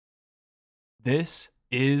This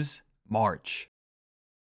is March.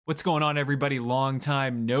 What's going on, everybody? Long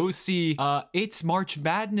time no see. It's March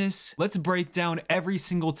Madness. Let's break down every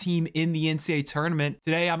single team in the NCAA tournament.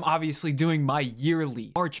 Today, I'm obviously doing my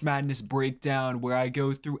yearly March Madness breakdown where I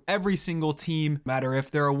go through every single team, no matter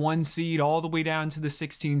if they're a 1 seed all the way down to the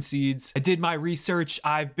 16 seeds. I did my research.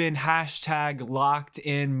 I've been hashtag locked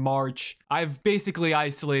in March. I've basically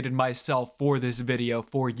isolated myself for this video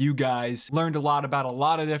for you guys. Learned a lot about a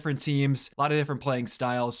lot of different teams, a lot of different playing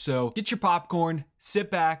styles. So get your popcorn, sit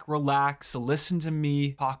back, relax, listen to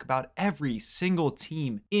me talk about every single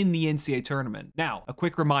team in the NCAA tournament. Now, a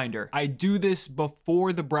quick reminder, I do this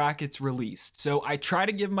before the brackets released. So I try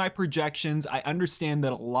to give my projections. I understand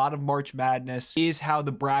that a lot of March Madness is how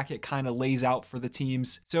the bracket kind of lays out for the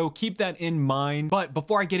teams. So keep that in mind. But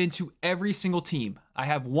before I get into every single team, I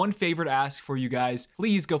have one favor to ask for you guys.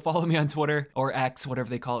 Please go follow me on Twitter or X, whatever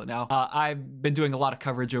they call it now. I've been doing a lot of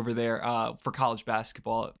coverage over there for college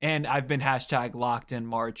basketball, and I've been hashtag locked in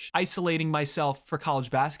March, isolating myself for college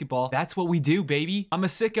basketball. That's what we do, baby. I'm a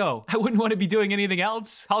sicko. I wouldn't want to be doing anything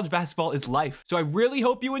else. College basketball is life. So I really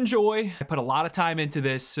hope you enjoy. I put a lot of time into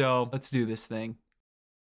this, so let's do this thing.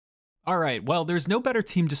 All right, well, there's no better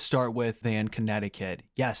team to start with than Connecticut.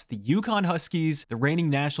 Yes, the UConn Huskies, the reigning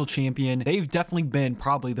national champion, they've definitely been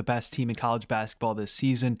probably the best team in college basketball this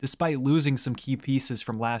season, despite losing some key pieces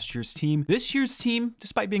from last year's team. This year's team,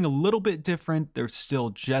 despite being a little bit different, they're still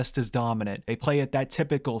just as dominant. They play at that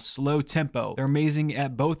typical slow tempo. They're amazing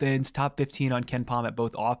at both ends, top 15 on KenPom at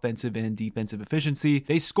both offensive and defensive efficiency.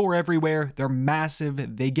 They score everywhere. They're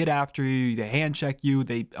massive. They get after you. They hand check you.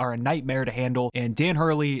 They are a nightmare to handle. And Dan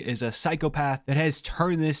Hurley is a psychopath that has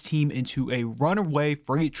turned this team into a runaway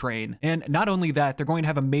freight train. And not only that, they're going to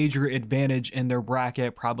have a major advantage in their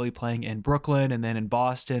bracket, probably playing in Brooklyn and then in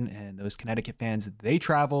Boston. And those Connecticut fans, they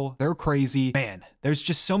travel, they're crazy. Man, there's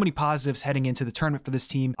just so many positives heading into the tournament for this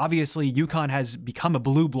team. Obviously, UConn has become a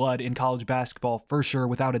blue blood in college basketball for sure,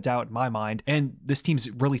 without a doubt in my mind. And this team's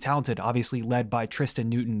really talented, obviously led by Tristan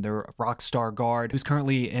Newton, their rock star guard, who's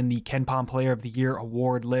currently in the KenPom Player of the Year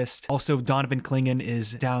award list. Also, Donovan Clingan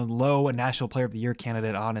is down low, a National Player of the Year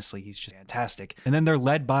candidate. Honestly, he's just fantastic. And then they're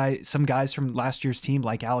led by some guys from last year's team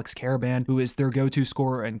like Alex Caravan, who is their go-to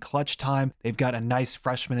scorer in clutch time. They've got a nice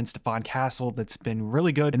freshman in Stephon Castle that's been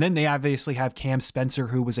really good. And then they obviously have Cam Spencer,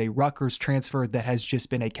 who was a Rutgers transfer that has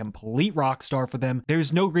just been a complete rock star for them.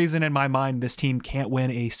 There's no reason in my mind this team can't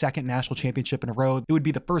win a second national championship in a row. It would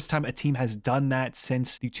be the first time a team has done that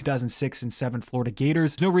since the 2006 and 7 Florida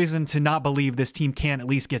Gators. No reason to not believe this team can at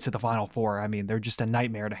least get to the Final Four. I mean, they're just a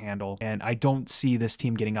nightmare to handle. And I don't see this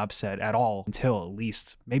team getting upset at all until at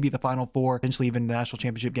least maybe the Final Four, potentially even the national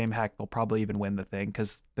championship game. Heck, they'll probably even win the thing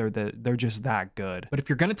because they're just that good. But if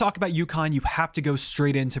you're going to talk about UConn, you have to go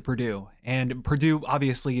straight into Purdue. And Purdue,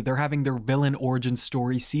 obviously, they're having their villain origin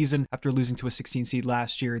story season after losing to a 16 seed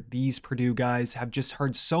last year. These Purdue guys have just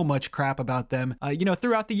heard so much crap about them,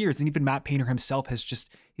 throughout the years. And even Matt Painter himself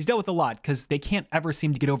he's dealt with a lot because they can't ever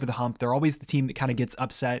seem to get over the hump. They're always the team that kind of gets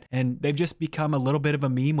upset, and they've just become a little bit of a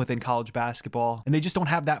meme within college basketball. And they just don't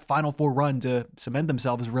have that Final Four run to cement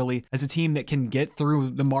themselves really as a team that can get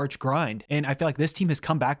through the March grind. And I feel like this team has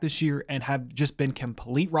come back this year and have just been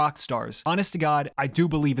complete rock stars. Honest to God, I do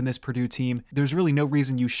believe in this Purdue team. There's really no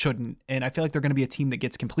reason you shouldn't. And I feel like they're going to be a team that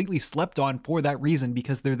gets completely slept on for that reason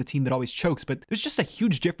because they're the team that always chokes. But there's just a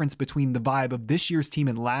huge difference between the vibe of this year's team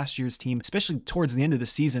and last year's team, especially towards the end of the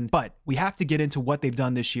season. But we have to get into what they've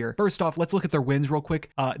done this year. First off, let's look at their wins real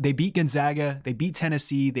quick. They beat Gonzaga, they beat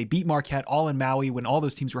Tennessee, they beat Marquette, all in Maui when all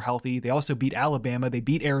those teams were healthy. They also beat Alabama, they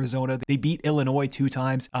beat Arizona, they beat Illinois 2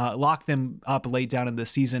 times, locked them up late down in the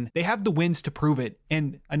season. They have the wins to prove it.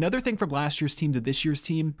 And another thing from last year's team to this year's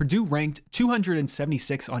team, Purdue ranked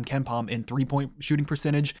 276 on KenPom in 3-point shooting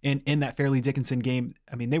percentage. And in that Fairleigh Dickinson game,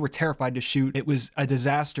 I mean, they were terrified to shoot. It was a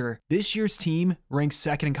disaster. This year's team ranks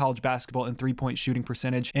second in college basketball in 3-point shooting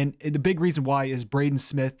percentage. And the big reason why is Braden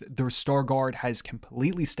Smith, their star guard, has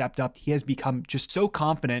completely stepped up. He has become just so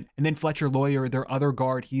confident. And then Fletcher Loyer, their other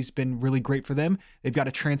guard, he's been really great for them. They've got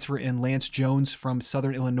a transfer in Lance Jones from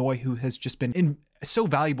Southern Illinois, who has just been so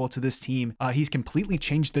valuable to this team. He's completely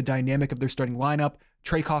changed the dynamic of their starting lineup.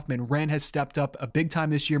 Trey Kaufman-Renn has stepped up a big time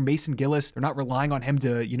this year. Mason Gillis, they're not relying on him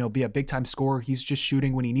to, be a big time scorer. He's just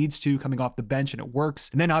shooting when he needs to, coming off the bench, and it works.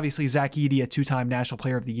 And then obviously Zach Edey, a 2-time National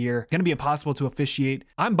Player of the Year. Going to be impossible to officiate.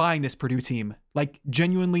 I'm buying this Purdue team. Like,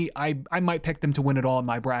 genuinely, I might pick them to win it all in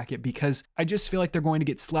my bracket because I just feel like they're going to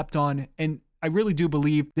get slept on. And I really do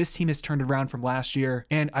believe this team has turned around from last year,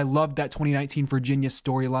 and I love that 2019 Virginia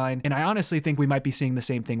storyline, and I honestly think we might be seeing the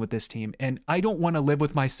same thing with this team, and I don't want to live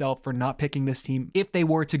with myself for not picking this team. If they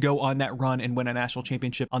were to go on that run and win a national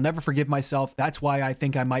championship, I'll never forgive myself. That's why I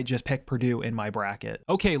think I might just pick Purdue in my bracket.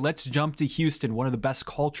 Okay, let's jump to Houston, one of the best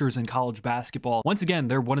cultures in college basketball. Once again,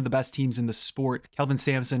 they're one of the best teams in the sport. Kelvin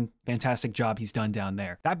Sampson, fantastic job he's done down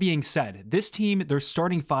there. That being said, this team, their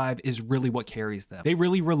starting five is really what carries them. They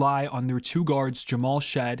really rely on their two guards, Jamal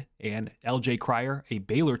Shead and LJ Cryer, a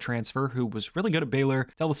Baylor transfer who was really good at Baylor,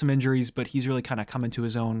 dealt with some injuries, but he's really kind of come into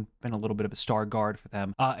his own, been a little bit of a star guard for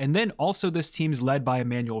them. And then also this team's led by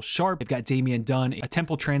Emmanuel Sharp. They've got Damian Dunn, a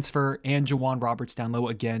Temple transfer, and Jawan Roberts down low,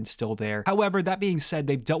 again, still there. However, that being said,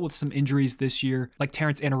 they've dealt with some injuries this year, like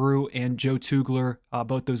Terrence Anaru and Joe Tugler.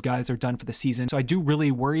 Both those guys are done for the season. So I do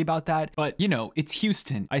really worry about that. But, you know, it's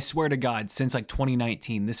Houston. I swear to God, since like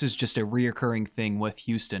 2019, this is just a reoccurring thing with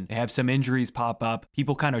Houston. They have some injuries pop up.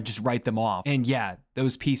 People kind of just write them off. And yeah,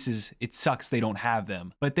 those pieces, it sucks they don't have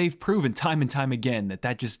them. But they've proven time and time again that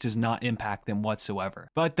that just does not impact them whatsoever.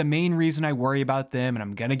 But the main reason I worry about them, and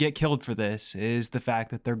I'm gonna get killed for this, is the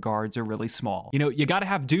fact that their guards are really small. You know, you gotta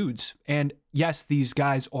have dudes. And yes, these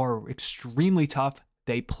guys are extremely tough.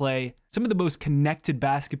 They play some of the most connected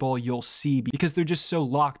basketball you'll see because they're just so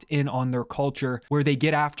locked in on their culture where they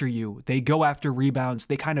get after you, they go after rebounds,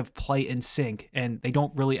 they kind of play in sync, and they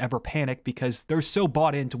don't really ever panic because they're so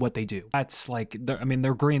bought into what they do. That's like, I mean,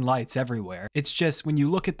 they're green lights everywhere. It's just when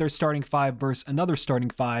you look at their starting five versus another starting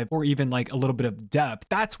five, or even like a little bit of depth,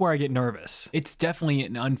 that's where I get nervous. It's definitely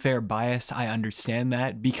an unfair bias. I understand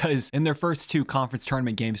that because in their first two conference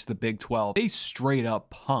tournament games to the Big 12, they straight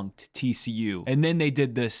up punked TCU, and then they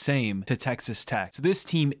did the same to Texas Tech. So this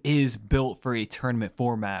team is built for a tournament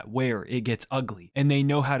format where it gets ugly, and they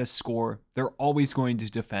know how to score. They're always going to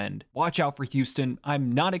defend. Watch out for Houston.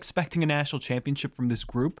 I'm not expecting a national championship from this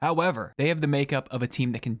group. However, they have the makeup of a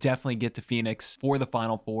team that can definitely get to Phoenix for the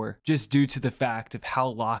Final Four, just due to the fact of how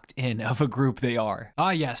locked in of a group they are. Ah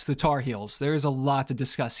yes, the Tar Heels. There's a lot to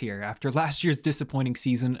discuss here. After last year's disappointing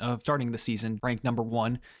season of starting the season ranked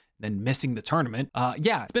 #1, then missing the tournament.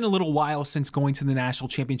 Yeah, it's been a little while since going to the national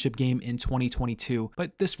championship game in 2022,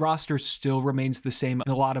 but this roster still remains the same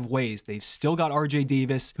in a lot of ways. They've still got RJ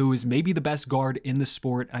Davis, who is maybe the best guard in the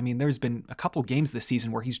sport. I mean, there's been a couple games this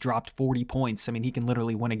season where he's dropped 40 points. I mean, he can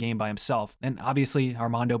literally win a game by himself. And obviously,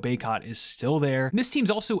 Armando Bacot is still there. And this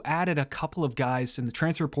team's also added a couple of guys in the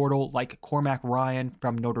transfer portal, like Cormac Ryan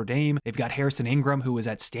from Notre Dame. They've got Harrison Ingram, who was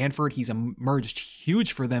at Stanford. He's emerged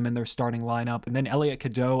huge for them in their starting lineup. And then Elliot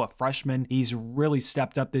Cadeau, a freshman. He's really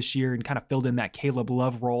stepped up this year and kind of filled in that Caleb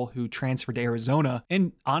Love role, who transferred to Arizona.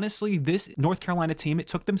 And honestly, this North Carolina team, it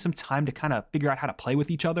took them some time to kind of figure out how to play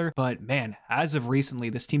with each other. But man, as of recently,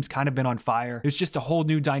 this team's kind of been on fire. There's just a whole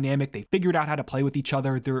new dynamic. They figured out how to play with each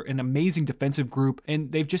other. They're an amazing defensive group,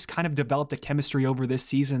 and they've just kind of developed a chemistry over this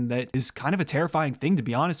season that is kind of a terrifying thing, to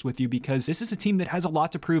be honest with you, because this is a team that has a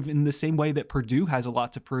lot to prove in the same way that Purdue has a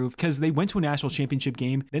lot to prove, because they went to a national championship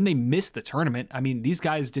game, then they missed the tournament. I mean, these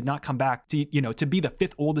guys did not come back to, you know, to be the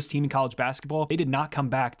 5th oldest team in college basketball. They did not come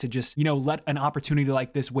back to just, you know, let an opportunity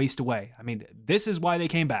like this waste away. I mean, this is why they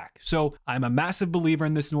came back. So I'm a massive believer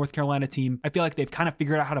in this North Carolina team. I feel like they've kind of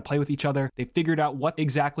figured out how to play with each other. They've figured out what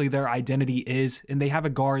exactly their identity is, and they have a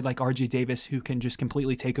guard like RJ Davis who can just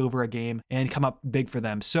completely take over a game and come up big for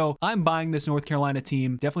them. So I'm buying this North Carolina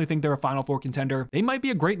team. Definitely think they're a Final Four contender. They might be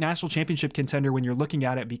a great national championship contender when you're looking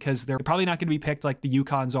at it, because they're probably not going to be picked like the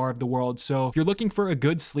UConns are of the world. So if you're looking for a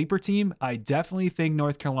good sleeper team, I definitely think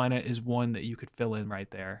North Carolina is one that you could fill in right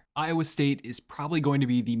there. Iowa State is probably going to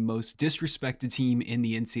be the most disrespected team in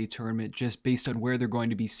the NCAA tournament, just based on where they're going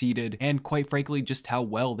to be seated, and quite frankly, just how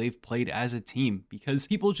well they've played as a team, because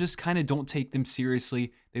people just kind of don't take them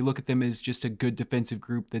seriously. They look at them as just a good defensive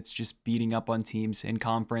group that's just beating up on teams in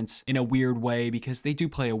conference in a weird way, because they do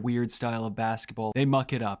play a weird style of basketball. They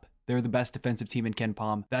muck it up. They're the best defensive team in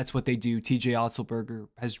KenPom. That's what they do. TJ Otzelberger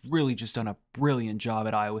has really just done a brilliant job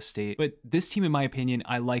at Iowa State. But this team, in my opinion,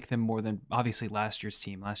 I like them more than obviously last year's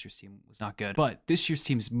team. Last year's team was not good, but this year's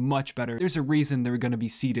team's much better. There's a reason they're going to be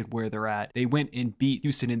seated where they're at. They went and beat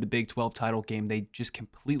Houston in the Big 12 title game. They just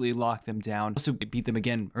completely locked them down. Also beat them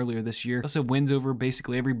again earlier this year. Also wins over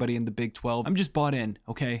basically everybody in the Big 12. I'm just bought in,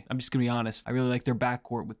 okay? I'm just going to be honest. I really like their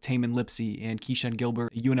backcourt with Taman Lipsey and Keyshawn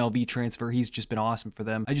Gilbert, a UNLV transfer. He's just been awesome for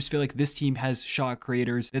them. I just feel like this team has shot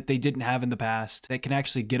creators that they didn't have in the past that can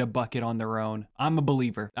actually get a bucket on their own. I'm a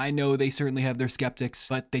believer. I know they certainly have their skeptics,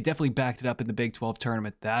 but they definitely backed it up in the Big 12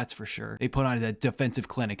 tournament, that's for sure. They put on a defensive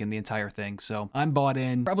clinic in the entire thing, so I'm bought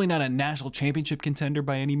in. Probably not a national championship contender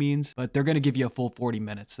by any means, but they're going to give you a full 40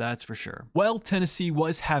 minutes, that's for sure. Well, Tennessee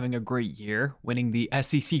was having a great year, winning the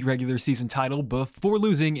SEC regular season title before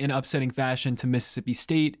losing in upsetting fashion to Mississippi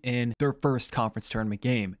State in their first conference tournament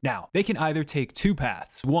game. Now, they can either take two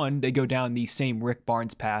paths. One, they go down the same Rick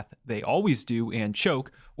Barnes path they always do and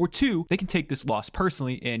choke, or two, they can take this loss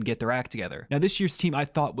personally and get their act together. Now, this year's team I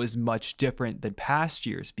thought was much different than past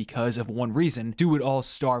years because of one reason. Due to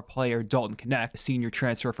all-star player Dalton Knecht, a senior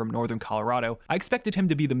transfer from Northern Colorado, I expected him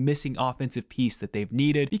to be the missing offensive piece that they've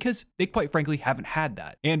needed because they quite frankly haven't had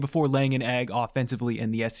that. And before laying an egg offensively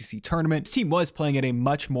in the SEC tournament, this team was playing at a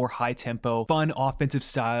much more high-tempo, fun offensive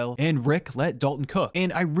style, and Rick let Dalton cook.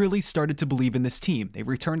 And I really started to believe in this team. They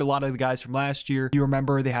returned a lot of the guys from last year. You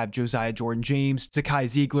remember they have Josiah Jordan-James, Zakai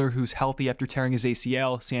Ziegler, who's healthy after tearing his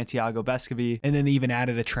ACL, Santiago Vescovi, and then they even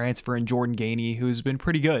added a transfer in Jordan Gainey, who's been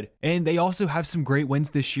pretty good. And they also have some great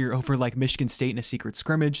wins this year over like Michigan State in a secret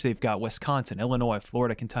scrimmage. They've got Wisconsin, Illinois,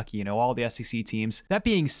 Florida, Kentucky, all the SEC teams. That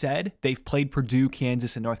being said, they've played Purdue,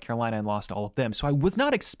 Kansas, and North Carolina and lost all of them. So I was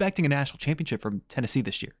not expecting a national championship from Tennessee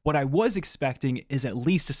this year. What I was expecting is at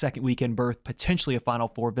least a second weekend berth, potentially a Final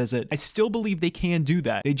Four visit. I still believe they can do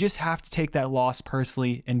that. They just have to take that loss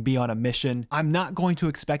personally and be on a mission. I'm not going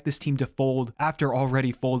to expect this team to fold after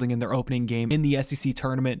already folding in their opening game in the SEC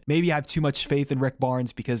tournament. Maybe I have too much faith in Rick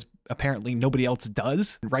Barnes because apparently nobody else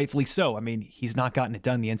does, and rightfully so. I mean, he's not gotten it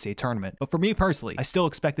done in the NCAA tournament. But for me personally, I still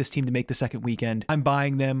expect this team to make the second weekend. I'm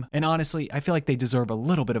buying them, and honestly, I feel like they deserve a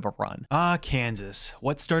little bit of a run. Kansas.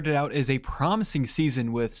 What started out as a promising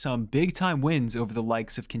season with some big-time wins over the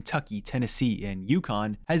likes of Kentucky, Tennessee, and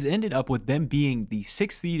UConn has ended up with them being the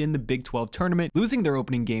 6th seed in the Big 12 tournament, losing their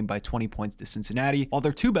opening game by 20 points to Cincinnati, while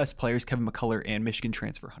their two best players, Kevin McCullar and Michigan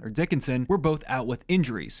transfer Hunter Dickinson, were both out with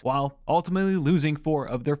injuries, while ultimately losing 4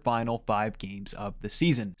 of their final 5 games of the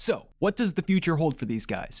season. So, what does the future hold for these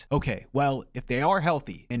guys? Okay, well, if they are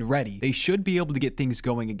healthy and ready, they should be able to get things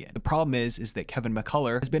going again. The problem is that Kevin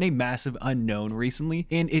McCullar has been a massive unknown recently,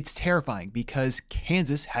 and it's terrifying because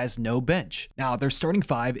Kansas has no bench. Now, their starting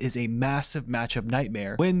 5 is a massive matchup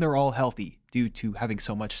nightmare when they're all healthy, due to having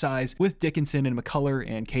so much size, with Dickinson and McCullar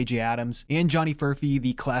and KJ Adams and Johnny Furphy,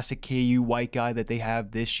 the classic KU white guy that they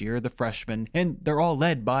have this year, the freshman, and they're all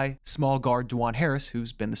led by small guard DeJuan Harris,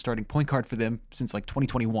 who's been the starting point guard for them since like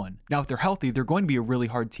 2021. Now, if they're healthy, they're going to be a really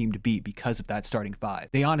hard team to beat because of that starting 5.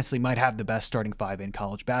 They honestly might have the best starting 5 in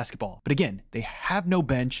college basketball. But again, they have no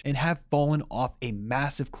bench and have fallen off a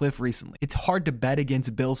massive cliff recently. It's hard to bet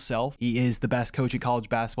against Bill Self. He is the best coach in college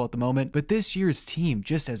basketball at the moment, but this year's team,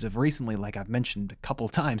 just as of recently, like I've mentioned a couple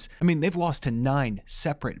of times, I mean, they've lost to 9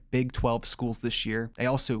 separate Big 12 schools this year. They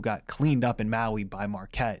also got cleaned up in Maui by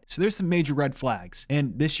Marquette. So there's some major red flags.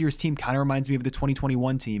 And this year's team kind of reminds me of the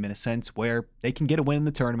 2021 team in a sense where they can get a win in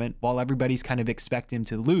the tournament while everybody's kind of expecting them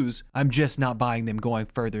to lose. I'm just not buying them going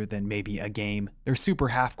further than maybe a game. They're super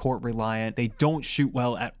half-court reliant. They don't shoot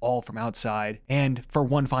well at all from outside. And for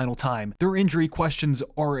one final time, their injury questions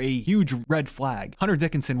are a huge red flag. Hunter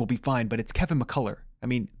Dickinson will be fine, but it's Kevin McCullar. I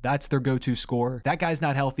mean, that's their go-to scorer. That guy's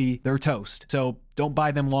not healthy. They're toast. So don't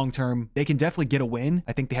buy them long-term. They can definitely get a win.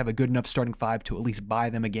 I think they have a good enough starting 5 to at least buy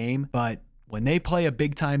them a game, but when they play a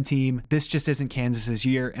big-time team, this just isn't Kansas's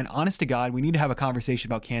year. And honest to God, we need to have a conversation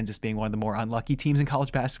about Kansas being one of the more unlucky teams in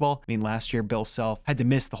college basketball. I mean, last year, Bill Self had to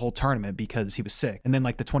miss the whole tournament because he was sick. And then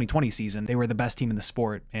like the 2020 season, they were the best team in the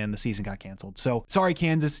sport and the season got canceled. So sorry,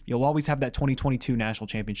 Kansas. You'll always have that 2022 national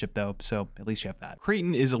championship though. So at least you have that.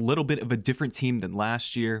 Creighton is a little bit of a different team than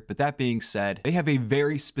last year, but that being said, they have a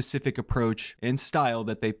very specific approach and style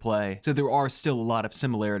that they play. So there are still a lot of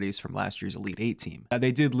similarities from last year's Elite 8 team.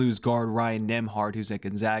 They did lose guard Ryan Nembhard, who's at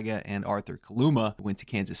Gonzaga, and Arthur Kaluma, who went to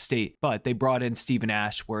Kansas State, but they brought in Stephen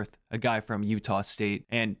Ashworth, a guy from Utah State,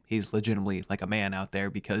 and he's legitimately like a man out there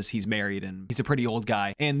because he's married and he's a pretty old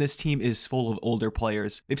guy. And this team is full of older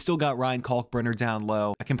players. They've still got Ryan Kalkbrenner down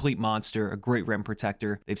low, a complete monster, a great rim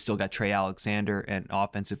protector. They've still got Trey Alexander, an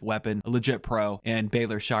offensive weapon, a legit pro, and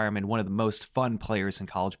Baylor Shireman, one of the most fun players in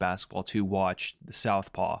college basketball to watch, the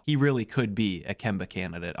Southpaw. He really could be a Kemba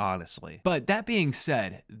candidate, honestly. But that being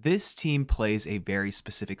said, this team plays a very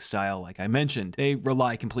specific style, like I mentioned. They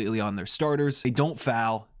rely completely on their starters. They don't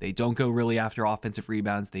foul. They don't go really after offensive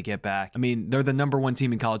rebounds. They get back. I mean, they're the #1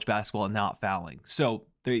 team in college basketball and not fouling. So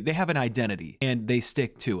they have an identity and they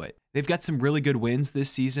stick to it. They've got some really good wins this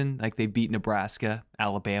season. Like they beat Nebraska,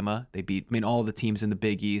 Alabama. They beat, all the teams in the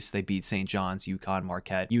Big East. They beat St. John's, UConn,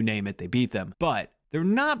 Marquette, you name it, they beat them. But they're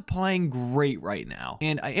not playing great right now.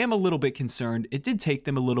 And I am a little bit concerned. It did take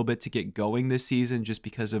them a little bit to get going this season just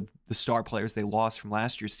because of the star players they lost from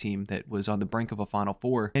last year's team that was on the brink of a Final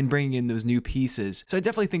Four and bringing in those new pieces. So I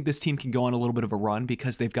definitely think this team can go on a little bit of a run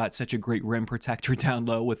because they've got such a great rim protector down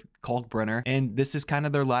low with Kalkbrenner. And this is kind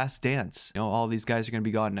of their last dance. You know, all these guys are going to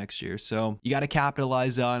be gone next year. So you got to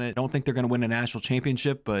capitalize on it. I don't think they're going to win a national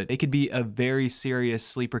championship, but they could be a very serious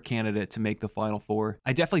sleeper candidate to make the Final Four.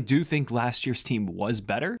 I definitely do think last year's team was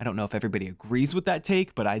better. I don't know if everybody agrees with that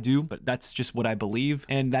take, but I do. But that's just what I believe.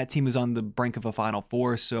 And that team is on the brink of a Final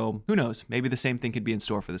Four. So who knows? Maybe the same thing could be in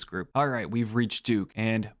store for this group. All right, we've reached Duke,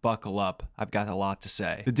 and buckle up. I've got a lot to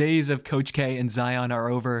say. The days of Coach K and Zion are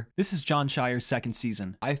over. This is Jon Scheyer's second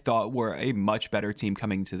season. I thought were a much better team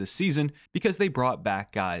coming into this season because they brought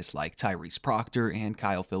back guys like Tyrese Proctor and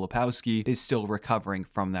Kyle Filipowski is still recovering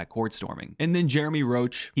from that court storming. And then Jeremy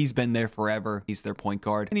Roach, he's been there forever. He's their point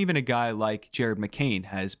guard. And even a guy like Jared McCain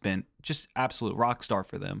has been just absolute rock star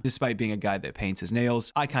for them. Despite being a guy that paints his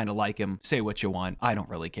nails, I kind of like him. Say what you want, I don't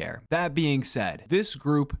really care. That being said, this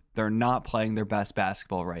group, they're not playing their best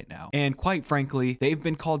basketball right now. And quite frankly, they've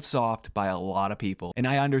been called soft by a lot of people. And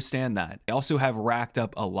I understand that. They also have racked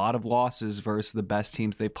up a lot of losses versus the best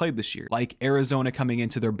teams they've played this year. Like Arizona coming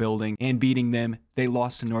into their building and beating them. They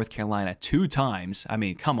lost to North Carolina 2 times. I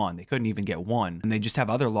mean, come on, they couldn't even get one. And they just have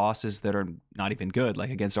other losses that are not even good, like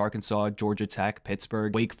against Arkansas, Georgia Tech,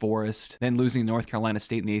 Pittsburgh, Wake Forest, then losing North Carolina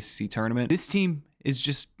State in the ACC tournament. This team is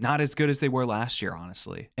just not as good as they were last year,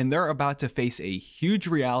 honestly. And they're about to face a huge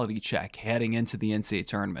reality check heading into the NCAA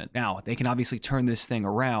tournament. Now, they can obviously turn this thing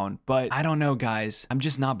around, but I don't know, guys. I'm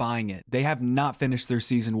just not buying it. They have not finished their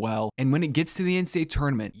season well. And when it gets to the NCAA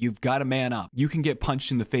tournament, you've got to man up. You can get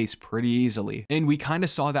punched in the face pretty easily. And we kind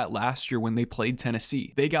of saw that last year when they played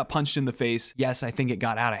Tennessee. They got punched in the face. Yes, I think it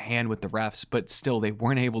got out of hand with the refs, but still they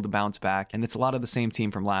weren't able to bounce back. And it's a lot of the same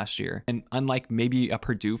team from last year. And unlike maybe a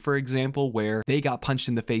Purdue, for example, where they got punched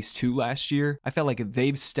in the face too last year, I felt like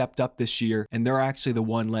they've stepped up this year and they're actually the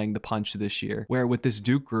one laying the punch this year. Where with this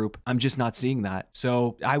Duke group, I'm just not seeing that.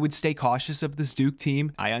 So I would stay cautious of this Duke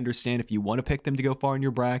team. I understand if you want to pick them to go far in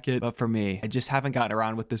your bracket, but for me, I just haven't gotten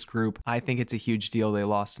around with this group. I think it's a huge deal they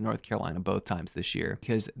lost to North Carolina both times this year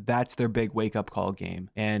because that's their big wake-up call game.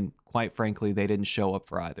 And quite frankly, they didn't show up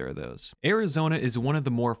for either of those. Arizona is one of the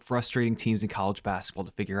more frustrating teams in college basketball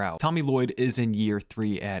to figure out. Tommy Lloyd is in year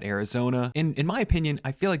 3 at Arizona, and in my opinion,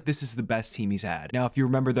 I feel like this is the best team he's had. Now, if you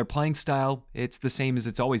remember their playing style, it's the same as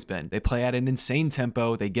it's always been. They play at an insane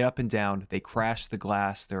tempo, they get up and down, they crash the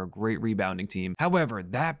glass, they're a great rebounding team. However,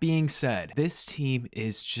 that being said, this team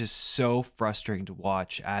is just so frustrating to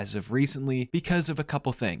watch as of recently because of a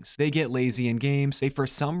couple things. They get lazy in games, they for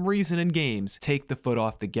some reason in games take the foot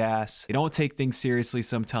off the gas. They don't take things seriously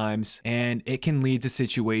sometimes, and it can lead to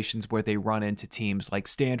situations where they run into teams like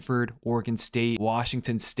Stanford, Oregon State,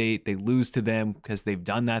 Washington State. They lose to them because they've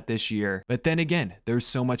done that this year. But then again, there's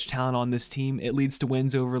so much talent on this team, it leads to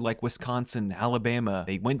wins over like Wisconsin, Alabama.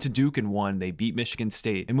 They went to Duke and won. They beat Michigan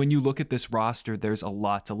State. And when you look at this roster, there's a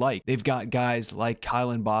lot to like. They've got guys like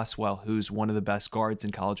Kylan Boswell, who's one of the best guards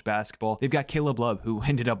in college basketball. They've got Caleb Love, who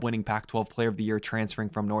ended up winning Pac-12 Player of the Year, transferring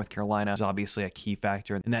from North Carolina. Is obviously a key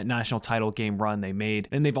factor in that national title game run they made.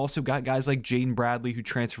 And they've also got guys like Jaden Bradley, who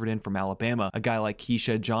transferred in from Alabama, a guy like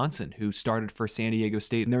Keisha Johnson, who started for San Diego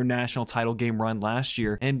State in their national title game run last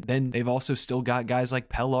year. And then they've also still got guys like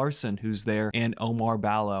Pell Larson, who's there, and Omar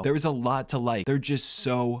Ballo. There was a lot to like. They're just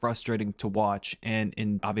so frustrating to watch. And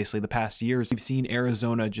in obviously the past years, we've seen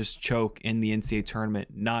Arizona just choke in the NCAA tournament,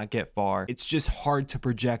 not get far. It's just hard to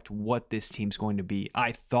project what this team's going to be.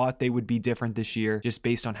 I thought they would be different this year, just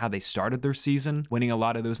based on how they started their season, winning a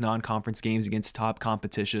lot of those non-conference games against top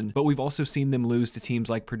competition, but we've also seen them lose to teams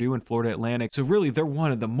like Purdue and Florida Atlantic. So really, they're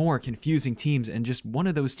one of the more confusing teams and just one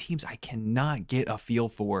of those teams I cannot get a feel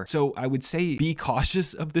for. So I would say be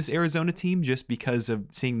cautious of this Arizona team just because of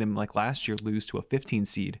seeing them like last year lose to a 15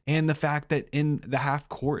 seed. And the fact that in the half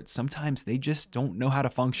court, sometimes they just don't know how to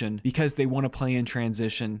function because they want to play in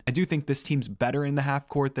transition. I do think this team's better in the half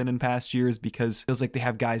court than in past years because it feels like they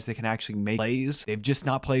have guys that can actually make plays. They've just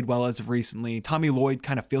not played well as of recently. Tommy Lloyd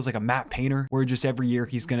kind of feels like a Matt Painter, where just every year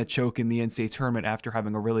he's going to choke in the NCAA tournament after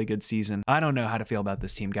having a really good season. I don't know how to feel about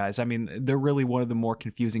this team, guys. I mean, they're really one of the more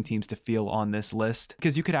confusing teams to feel on this list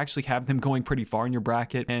because you could actually have them going pretty far in your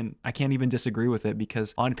bracket, and I can't even disagree with it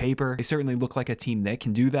because on paper, they certainly look like a team that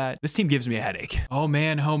can do that. This team gives me a headache. Oh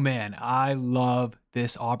man, I love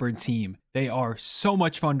this Auburn team. They are so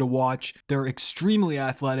much fun to watch. They're extremely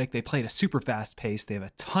athletic. They play at a super fast pace. They have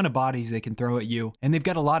a ton of bodies they can throw at you. And they've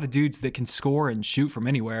got a lot of dudes that can score and shoot from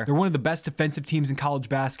anywhere. They're one of the best defensive teams in college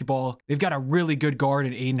basketball. They've got a really good guard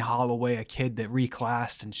in Aiden Holloway, a kid that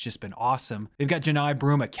reclassed and it's just been awesome. They've got Janai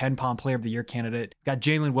Broom, a KenPom Player of the Year candidate. Got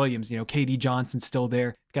Jalen Williams, KD Johnson's still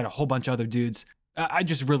there. Got a whole bunch of other dudes. I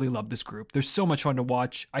just really love this group. They're so much fun to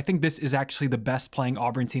watch. I think this is actually the best playing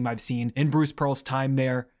Auburn team I've seen in Bruce Pearl's time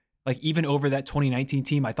there. Like, even over that 2019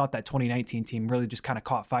 team, I thought that 2019 team really just kind of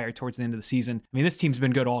caught fire towards the end of the season. I mean, this team's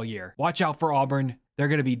been good all year. Watch out for Auburn. They're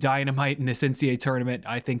going to be dynamite in this NCAA tournament.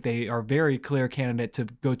 I think they are a very clear candidate to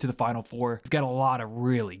go to the Final Four. We've got a lot of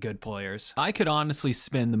really good players. I could honestly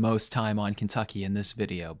spend the most time on Kentucky in this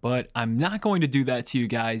video, but I'm not going to do that to you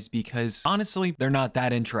guys because honestly, they're not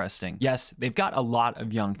that interesting. Yes, they've got a lot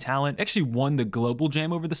of young talent. They actually won the Global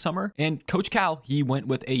Jam over the summer, and Coach Cal, he went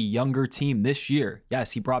with a younger team this year.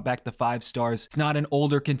 Yes, he brought back the 5 stars. It's not an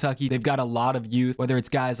older Kentucky. They've got a lot of youth, whether it's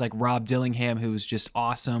guys like Rob Dillingham, who's just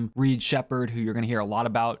awesome, Reed Shepard, who you're going to hear a lot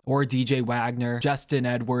about, or DJ Wagner, Justin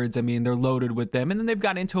Edwards. I mean, they're loaded with them. And then they've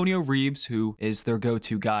got Antonio Reeves, who is their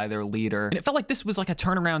go-to guy, their leader. And it felt like this was like a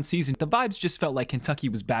turnaround season. The vibes just felt like Kentucky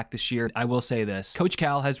was back this year. I will say this, Coach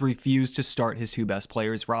Cal has refused to start his 2 best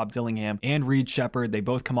players, Rob Dillingham and Reed Shepard. They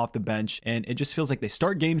both come off the bench, and it just feels like they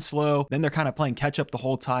start games slow, then they're kind of playing catch up the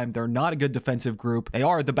whole time. They're not a good defensive group. They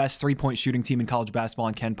are the best 3-point shooting team in college basketball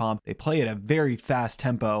in KenPom. They play at a very fast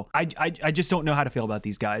tempo. I just don't know how to feel about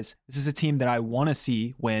these guys. This is a team that I want to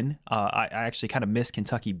see win. I actually kind of miss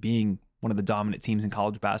Kentucky being one of the dominant teams in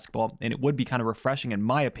college basketball, and it would be kind of refreshing, in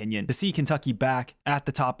my opinion, to see Kentucky back at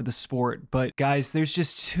the top of the sport. But guys, there's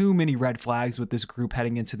just too many red flags with this group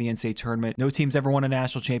heading into the NCAA tournament. No team's ever won a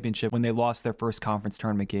national championship when they lost their first conference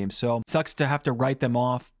tournament game, so it sucks to have to write them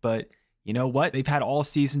off, but you know what? They've had all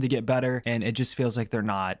season to get better, and it just feels like they're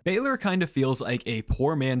not. Baylor kind of feels like a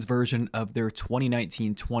poor man's version of their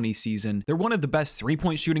 2019-20 season. They're one of the best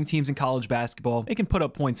 3-point shooting teams in college basketball. They can put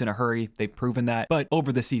up points in a hurry. They've proven that. But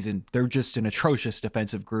over the season, they're just an atrocious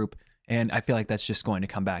defensive group. And I feel like that's just going to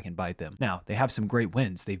come back and bite them. Now, they have some great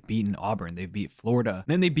wins. They've beaten Auburn. They've beat Florida.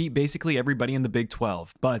 Then they beat basically everybody in the Big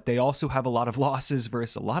 12. But they also have a lot of losses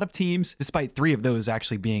versus a lot of teams, despite 3 of those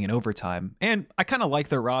actually being in overtime. And I kind of like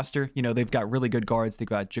their roster. They've got really good guards. They've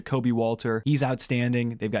got Jacoby Walter. He's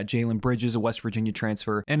outstanding. They've got Jalen Bridges, a West Virginia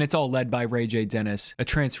transfer. And it's all led by Ray J. Dennis, a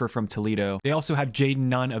transfer from Toledo. They also have Jaden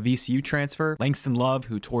Nunn, a VCU transfer. Langston Love,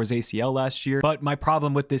 who tore his ACL last year. But my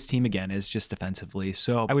problem with this team, again, is just defensively.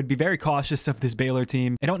 So I would be very cautious of this Baylor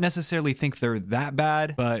team. I don't necessarily think they're that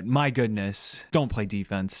bad, but my goodness, don't play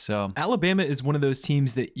defense. So Alabama is one of those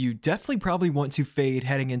teams that you definitely probably want to fade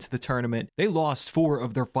heading into the tournament. They lost 4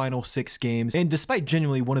 of their final 6 games, and despite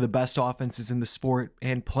genuinely one of the best offenses in the sport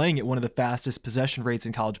and playing at one of the fastest possession rates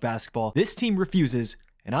in college basketball, this team refuses,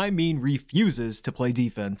 and I mean refuses, to play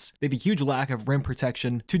defense. They have a huge lack of rim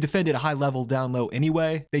protection to defend at a high level down low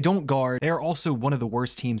anyway. They don't guard. They are also one of the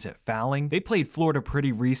worst teams at fouling. They played Florida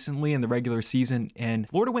pretty recently in the regular season, and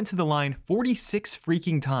Florida went to the line 46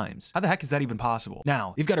 freaking times. How the heck is that even possible?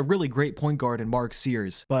 Now, you've got a really great point guard in Mark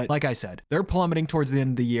Sears, but like I said, they're plummeting towards the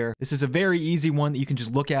end of the year. This is a very easy one that you can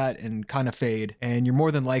just look at and kind of fade, and you're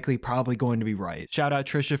more than likely probably going to be right. Shout out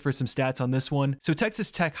Trisha for some stats on this one. So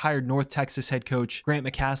Texas Tech hired North Texas head coach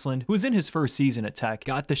Grant McCasland, who was in his first season at Tech,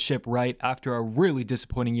 got the ship right after a really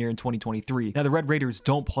disappointing year in 2023. Now, the Red Raiders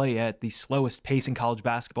don't play at the slowest pace in college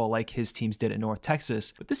basketball like his teams did at North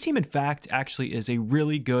Texas, but this team, in fact, actually is a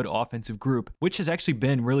really good offensive group, which has actually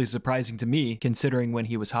been really surprising to me considering when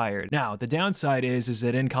he was hired. Now, the downside is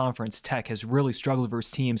that in conference, Tech has really struggled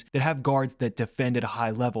versus teams that have guards that defend at a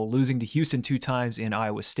high level, losing to Houston 2 times in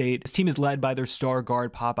Iowa State. This team is led by their star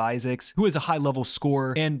guard, Pop Isaacs, who is a high-level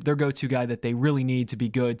scorer and their go-to guy that they really need to be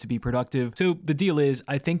good, to be productive. So the deal is,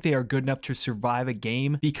 I think they are good enough to survive a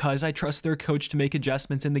game because I trust their coach to make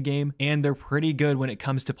adjustments in the game, and they're pretty good when it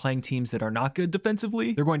comes to playing teams that are not good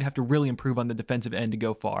defensively. They're going to have to really improve on the defensive end to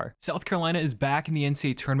go far. South Carolina is back in the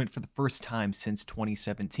NCAA tournament for the first time since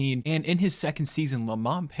 2017, and in his second season,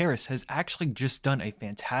 Lamont Paris has actually just done a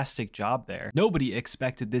fantastic job there. Nobody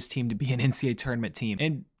expected this team to be an NCAA tournament team,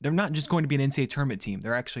 and they're not just going to be an NCAA tournament team,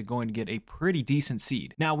 they're actually going to get a pretty decent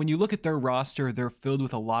seed. Now, when you look at their roster, they're filled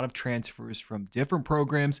with a lot of transfers from different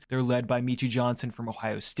programs. They're led by Michi Johnson from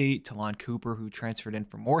Ohio State, Talon Cooper, who transferred in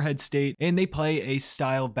from Morehead State, and they play a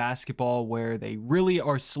style of basketball where they really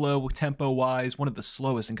are slow tempo-wise, one of the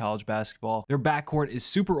slowest in college basketball. Their backcourt is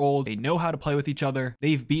super old. They know how to play with each other.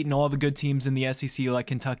 They've beaten all the good teams in the SEC like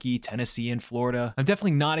Kentucky, Tennessee, and Florida. I'm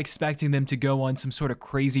definitely not expecting them to go on some sort of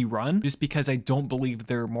crazy run just because I don't believe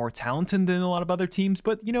they're more talented than a lot of other teams,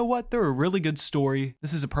 but you know what? They're a really good story.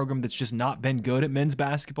 This is a program that's just not been good at men's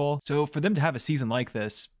basketball. So for them to have a season like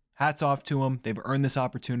this, hats off to them. They've earned this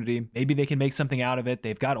opportunity. Maybe they can make something out of it.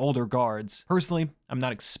 They've got older guards. Personally, I'm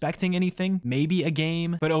not expecting anything, maybe a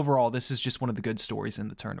game, but overall, this is just one of the good stories in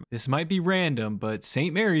the tournament. This might be random, but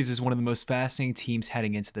St. Mary's is one of the most fascinating teams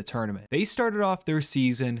heading into the tournament. They started off their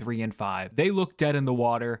season 3-5. They looked dead in the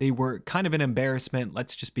water. They were kind of an embarrassment.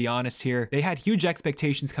 Let's just be honest here. They had huge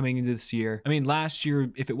expectations coming into this year. I mean, last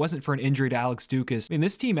year, if it wasn't for an injury to Alex Dukas, I mean,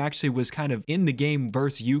 this team actually was kind of in the game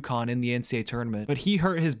versus UConn in the NCAA tournament, but he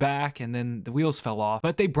hurt his back and then the wheels fell off.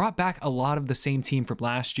 But they brought back a lot of the same team from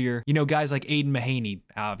last year. You know, guys like Aiden Mahaney,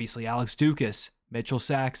 obviously Alex Dukas, Mitchell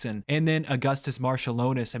Saxon, and then Augustus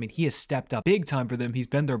Marshallonis. I mean, he has stepped up big time for them. He's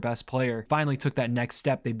been their best player. Finally took that next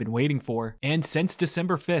step they've been waiting for. And since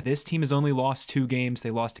December 5th, this team has only lost 2 games.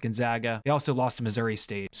 They lost to Gonzaga. They also lost to Missouri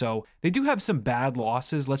State. So they do have some bad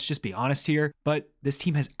losses, let's just be honest here, but this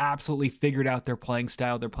team has absolutely figured out their playing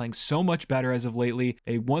style. They're playing so much better as of lately.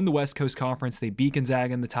 They won the West Coast Conference. They beat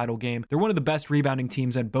Gonzaga in the title game. They're one of the best rebounding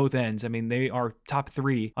teams on both ends. I mean, they are top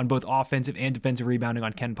 3 on both offensive and defensive rebounding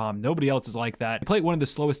on KenPom. Nobody else is like that. They play at one of the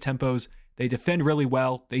slowest tempos. They defend really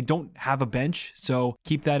well. They don't have a bench, so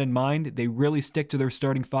keep that in mind. They really stick to their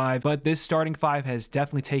starting 5, but this starting 5 has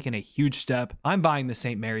definitely taken a huge step. I'm buying the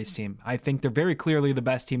St. Mary's team. I think they're very clearly the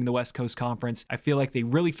best team in the West Coast Conference. I feel like they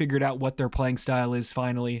really figured out what their playing style is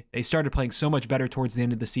finally. They started playing so much better towards the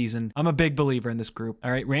end of the season. I'm a big believer in this group.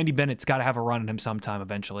 All right, Randy Bennett's got to have a run on him sometime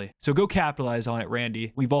eventually. So go capitalize on it,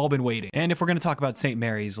 Randy. We've all been waiting. And if we're going to talk about St.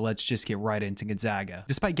 Mary's, let's just get right into Gonzaga.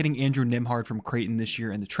 Despite getting Andrew Nembhard from Creighton this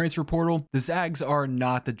year in the transfer portal, the Zags are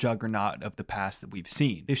not the juggernaut of the past that we've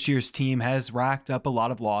seen. This year's team has racked up a lot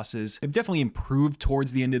of losses. They've definitely improved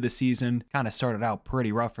towards the end of the season. Kind of started out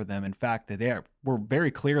pretty rough for them. In fact, they were very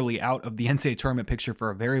clearly out of the NCAA tournament picture for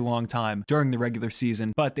a very long time during the regular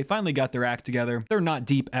season, but they finally got their act together. They're not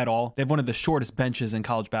deep at all. They have one of the shortest benches in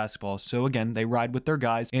college basketball. So again, they ride with their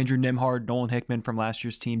guys. Andrew Nembhard, Nolan Hickman from last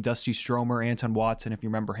year's team, Dusty Stromer, Anton Watson, if you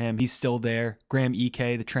remember him, he's still there. Graham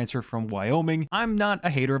Ike, the transfer from Wyoming. I'm not a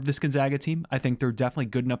hater of this Gonzaga team. I think they're definitely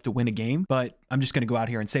good enough to win a game, but I'm just going to go out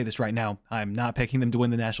here and say this right now. I'm not picking them to win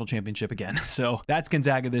the national championship again. So that's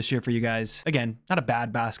Gonzaga this year for you guys. Again, not a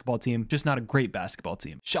bad basketball team, just not a great basketball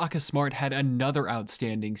team. Shaka Smart had another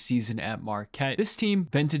outstanding season at Marquette. This team,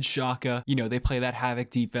 vintage Shaka, you know, they play that havoc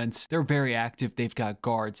defense. They're very active. They've got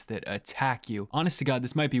guards that attack you. Honest to God,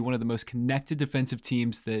 this might be one of the most connected defensive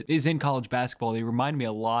teams that is in college basketball. They remind me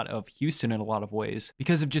a lot of Houston in a lot of ways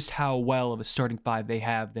because of just how well of a starting 5 they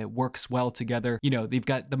have that works well together. You know, they've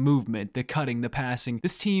got the movement, the cutting, the passing.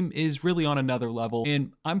 This team is really on another level,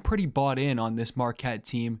 and I'm pretty bought in on this Marquette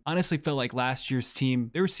team. Honestly, felt like last year's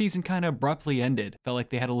team, their season kind of abruptly ended. Felt like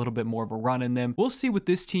they had a little bit more of a run in them. We'll see with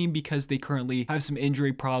this team because they currently have some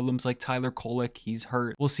injury problems like Tyler Kolek. He's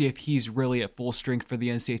hurt. We'll see if he's really at full strength for the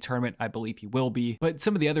NCAA tournament. I believe he will be. But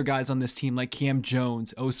some of the other guys on this team like Cam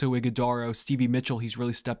Jones, Oso Ighodaro, Stevie Mitchell, he's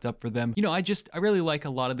really stepped up for them. You know, I really like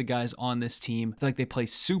a lot of the guys on this team. I feel like they play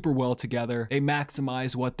super well together. They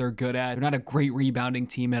maximize what they're good at. They're not a great rebounding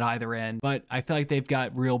team at either end, but I feel like they've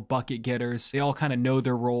got real bucket getters. They all kind of know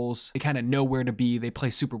their roles. They kind of know where to be. They play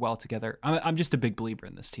super well together. I'm just a big believer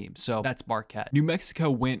in this team. So that's Marquette. New Mexico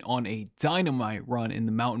went on a dynamite run in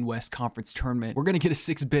the Mountain West Conference tournament. We're going to get a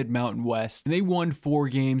 6-bid Mountain West. And they won 4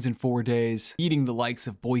 games in 4 days, beating the likes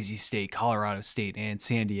of Boise State, Colorado State, and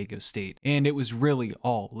San Diego State. And it was really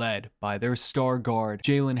all led by their star guard,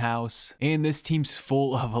 Jalen House. And this team's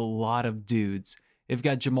full of a lot of dudes. They've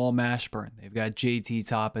got Jamal Mashburn, they've got JT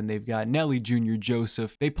Toppin, they've got Nelly Jr.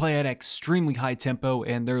 Joseph. They play at extremely high tempo,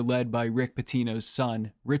 and they're led by Rick Pitino's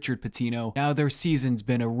son, Richard Pitino. Now, their season's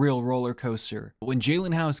been a real roller coaster. But when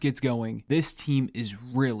Jalen House gets going, this team is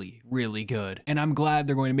really, really good. And I'm glad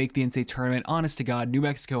they're going to make the NCAA tournament. Honest to God, New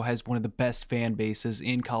Mexico has one of the best fan bases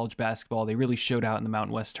in college basketball. They really showed out in the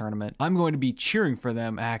Mountain West tournament. I'm going to be cheering for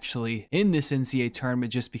them, actually, in this NCAA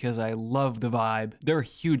tournament just because I love the vibe. They're a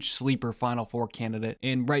huge sleeper Final Four candidate,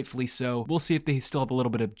 and rightfully so. We'll see if they still have a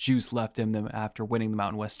little bit of juice left in them after winning the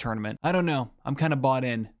Mountain West tournament. I don't know. I'm kind of bought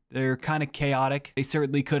in. They're kind of chaotic. They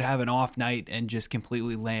certainly could have an off night and just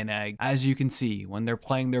completely lay an egg. As you can see, when they're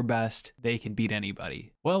playing their best, they can beat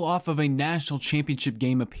anybody. Well, off of a national championship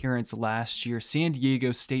game appearance last year, San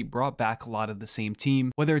Diego State brought back a lot of the same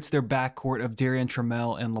team, whether it's their backcourt of Darian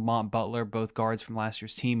Trammell and Lamont Butler, both guards from last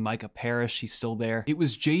year's team. Micah Parrish, he's still there. It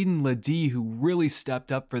was Jaden Ledee who really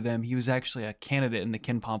stepped up for them. He was actually a candidate in the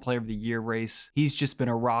KenPom Player of the Year race. He's just been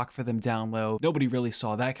a rock for them down low. Nobody really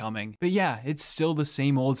saw that coming. But yeah, it's still the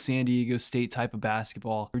same old San Diego State type of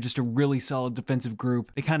basketball. They're just a really solid defensive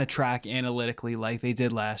group. They kind of track analytically like they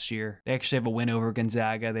did last year. They actually have a win over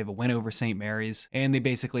Gonzaga. They have a win over St. Mary's, and they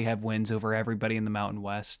basically have wins over everybody in the Mountain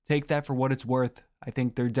West. Take that for what it's worth. I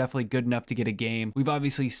think they're definitely good enough to get a game. We've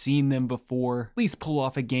obviously seen them before at least pull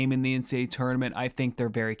off a game in the NCAA tournament. I think they're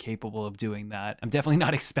very capable of doing that. I'm definitely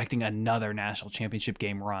not expecting another national championship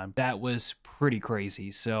game run. That was pretty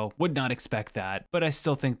crazy, so would not expect that. But I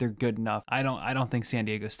still think they're good enough. I don't think San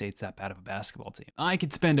Diego State's that bad of a basketball team. I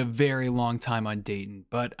could spend a very long time on Dayton,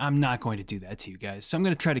 but I'm not going to do that to you guys. So I'm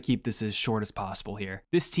going to try to keep this as short as possible here.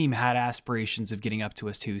 This team had aspirations of getting up to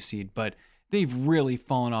a 2 seed, but they've really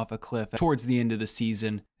fallen off a cliff towards the end of the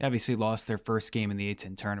season. They obviously lost their first game in the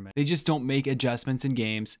A-10 tournament. They just don't make adjustments in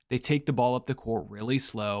games. They take the ball up the court really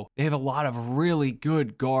slow. They have a lot of really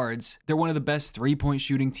good guards. They're one of the best three-point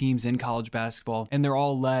shooting teams in college basketball, and they're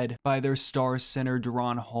all led by their star center,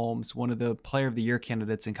 Deron Holmes, one of the Player of the Year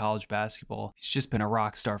candidates in college basketball. He's just been a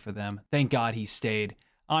rock star for them. Thank God he stayed.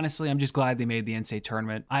 Honestly, I'm just glad they made the NCAA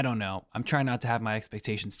tournament. I don't know. I'm trying not to have my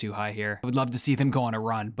expectations too high here. I would love to see them go on a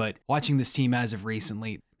run, but watching this team as of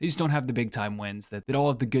recently, they just don't have the big time wins that all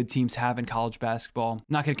of the good teams have in college basketball. I'm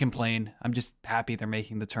not going to complain. I'm just happy they're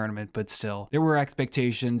making the tournament, but still, there were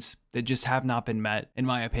expectations that just have not been met, in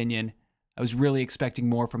my opinion. I was really expecting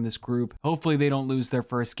more from this group. Hopefully they don't lose their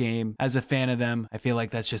first game. As a fan of them, I feel like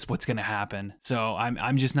that's just what's going to happen. So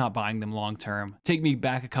I'm just not buying them long term. Take me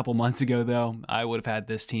back a couple months ago though, I would have had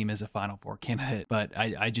this team as a Final Four candidate, but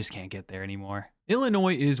I just can't get there anymore.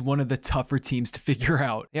 Illinois is one of the tougher teams to figure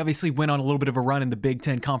out. They obviously went on a little bit of a run in the Big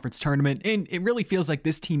Ten Conference tournament, and it really feels like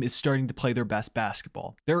this team is starting to play their best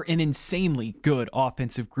basketball. They're an insanely good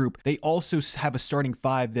offensive group. They also have a starting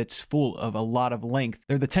five that's full of a lot of length.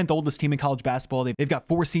 They're the 10th oldest team in college basketball. They've got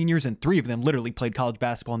 4 seniors, and 3 of them literally played college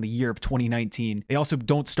basketball in the year of 2019. They also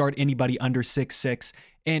don't start anybody under 6'6".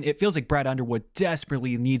 And it feels like Brad Underwood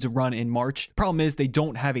desperately needs a run in March. Problem is they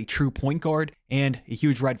don't have a true point guard, and a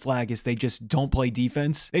huge red flag is they just don't play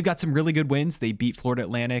defense. They've got some really good wins. They beat Florida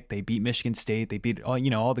Atlantic, they beat Michigan State, they beat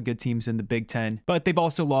all the good teams in the Big Ten, but they've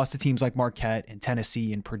also lost to teams like Marquette and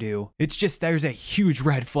Tennessee and Purdue. It's just there's a huge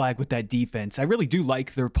red flag with that defense. I really do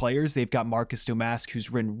like their players. They've got Marcus Domask, who's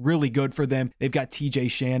been really good for them. They've got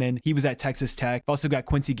TJ Shannon. He was at Texas Tech. Also got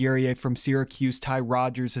Quincy Guerrier from Syracuse. Ty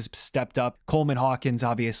Rodgers has stepped up. Coleman Hawkins,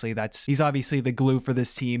 obviously, he's obviously the glue for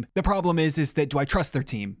this team. The problem is that do I trust their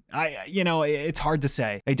team? It's hard to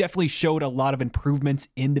say. They definitely showed a lot of improvements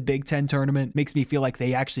in the Big Ten tournament. Makes me feel like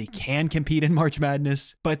they actually can compete in March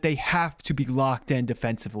Madness, but they have to be locked in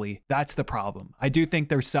defensively. That's the problem. I do think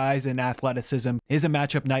their size and athleticism is a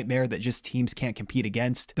matchup nightmare that just teams can't compete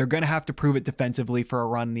against. They're going to have to prove it defensively for a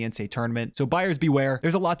run in the NCAA tournament. So buyers beware.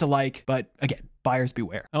 There's a lot to like, but again, buyers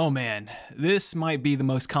beware. Oh man, this might be the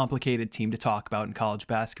most complicated team to talk about in college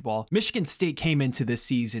basketball. Michigan State came into this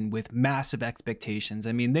season with massive expectations.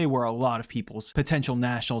 I mean, they were a lot of people's potential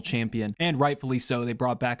national champion, and rightfully so. They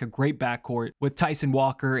brought back a great backcourt with Tyson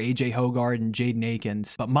Walker, AJ Hoggard, and Jaden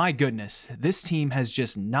Akins. But my goodness, this team has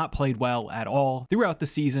just not played well at all throughout the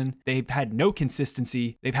season. They've had no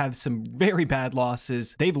consistency. They've had some very bad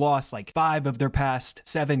losses. They've lost like 5 of their past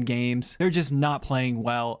 7 games. They're just not playing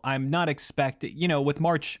well. I'm not expecting, with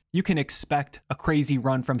March, you can expect a crazy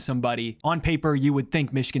run from somebody. On paper, you would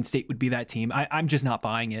think Michigan State would be that team. I'm just not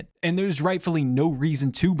buying it. And there's rightfully no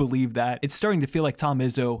reason to believe that. It's starting to feel like Tom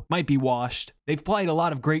Izzo might be washed. They've played a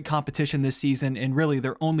lot of great competition this season, and really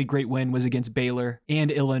their only great win was against Baylor and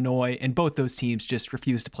Illinois, and both those teams just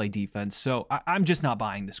refused to play defense. So I'm just not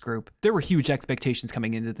buying this group. There were huge expectations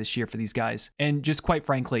coming into this year for these guys, and just quite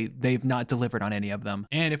frankly, they've not delivered on any of them.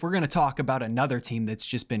 And if we're going to talk about another team that's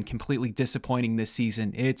just been completely disappointing this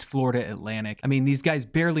season, it's Florida Atlantic. I mean, these guys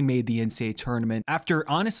barely made the NCAA tournament after,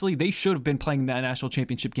 honestly, they should have been playing that national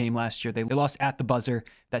championship game last year. They lost at the buzzer.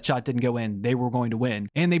 That shot didn't go in. They were going to win.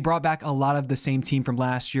 And they brought back a lot of the same team from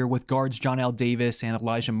last year with guards John L. Davis and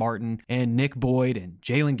Elijah Martin and Nick Boyd and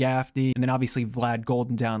Jalen Gaffney, and then obviously Vlad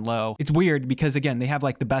Golden down low. It's weird because, again, they have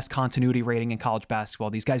like the best continuity rating in college basketball.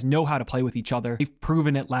 These guys know how to play with each other. They've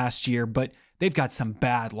proven it last year, but they've got some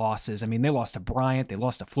bad losses. I mean, they lost to Bryant, they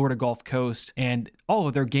lost to Florida Gulf Coast, and all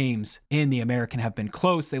of their games in the American have been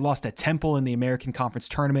close. They lost at Temple in the American Conference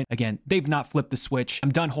Tournament. Again, they've not flipped the switch.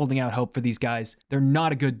 I'm done holding out hope for these guys. They're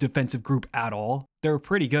not a good defensive group at all. They're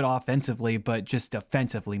pretty good offensively, but just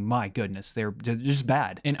defensively, my goodness, they're just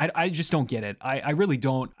bad. And I just don't get it. I really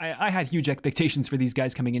don't. I had huge expectations for these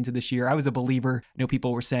guys coming into this year. I was a believer. I know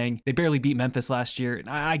people were saying they barely beat Memphis last year. And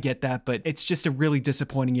I get that, but it's just a really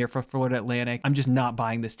disappointing year for Florida Atlantic. I'm just not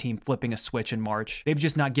buying this team flipping a switch in March. They've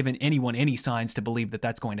just not given anyone any signs to believe that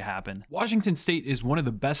that's going to happen. Washington State is one of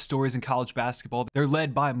the best stories in college basketball. They're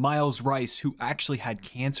led by Miles Rice, who actually had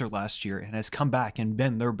cancer last year and has come back and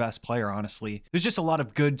been their best player, honestly. There's just a lot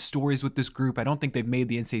of good stories with this group. I don't think they've made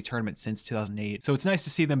the NCAA tournament since 2008. So it's nice to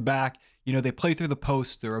see them back. You know, they play through the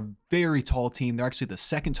post. They're a very tall team. They're actually the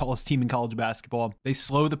second tallest team in college basketball. They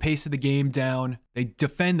slow the pace of the game down. They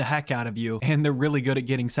defend the heck out of you, and they're really good at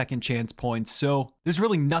getting second chance points. So there's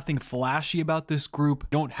really nothing flashy about this group.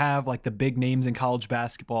 Don't have like the big names in college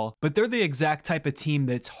basketball, but they're the exact type of team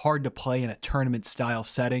that's hard to play in a tournament style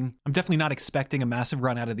setting. I'm definitely not expecting a massive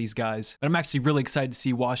run out of these guys, but I'm actually really excited to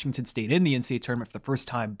see Washington State in the NCAA tournament for the first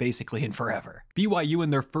time basically in forever. BYU in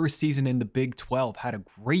their first season in the Big 12 had a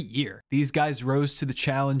great year. These guys rose to the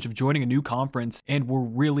challenge of joining a new conference and were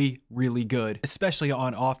really, really good, especially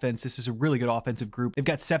on offense. This is a really good offensive group. They've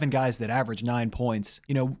got 7 guys that average 9 points.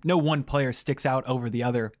 You know, no one player sticks out over the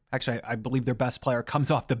other. Actually, I believe their best player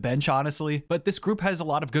comes off the bench, honestly. But this group has a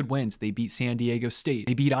lot of good wins. They beat San Diego State.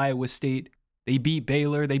 They beat Iowa State. They beat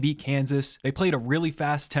Baylor. They beat Kansas. They played a really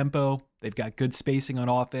fast tempo. They've got good spacing on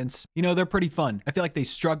offense. You know, they're pretty fun. I feel like they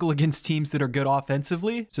struggle against teams that are good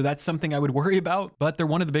offensively, so that's something I would worry about, but they're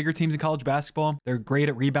one of the bigger teams in college basketball. They're great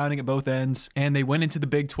at rebounding at both ends, and they went into the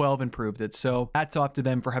Big 12 and proved it, so hats off to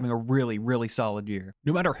them for having a really, really solid year.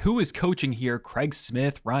 No matter who is coaching here, Craig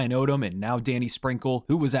Smith, Ryan Odom, and now Danny Sprinkle,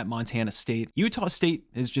 who was at Montana State, Utah State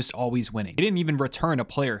is just always winning. They didn't even return a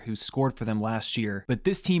player who scored for them last year, but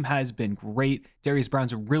this team has been great. Darius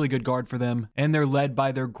Brown's a really good guard for them, and they're led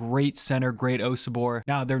by their great center, Great Osabor.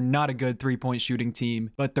 Now, they're not a good three-point shooting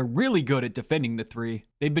team, but they're really good at defending the three.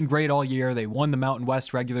 They've been great all year. They won the Mountain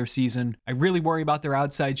West regular season. I really worry about their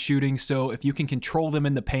outside shooting, so if you can control them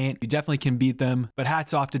in the paint, you definitely can beat them. But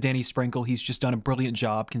hats off to Danny Sprinkle. He's just done a brilliant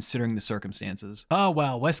job considering the circumstances. Oh,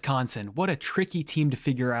 wow, Wisconsin. What a tricky team to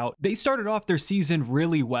figure out. They started off their season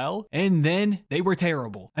really well, and then they were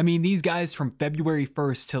terrible. I mean, these guys from February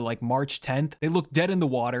 1st to like March 10th, they looked dead in the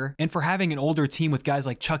water. And for having an older team with guys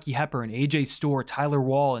like Chucky Hepper and AJ Storr, Tyler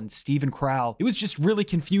Wall, and Steven Crowell, it was just really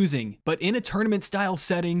confusing. But in a tournament style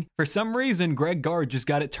setting, for some reason, Greg Gard just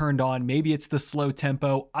got it turned on. Maybe it's the slow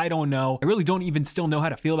tempo. I don't know. I really don't even still know how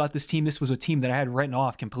to feel about this team. This was a team that I had written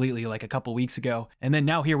off completely like a couple weeks ago. And then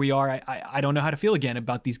now here we are. I don't know how to feel again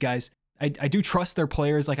about these guys. I do trust their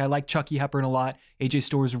players. Like, I like Chucky Hepburn a lot. AJ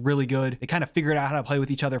Storr is really good. They kind of figured out how to play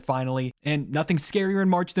with each other finally. And nothing's scarier in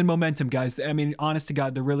March than momentum, guys. I mean, honest to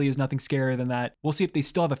God, there really is nothing scarier than that. We'll see if they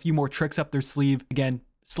still have a few more tricks up their sleeve. Again,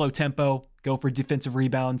 slow tempo, go for defensive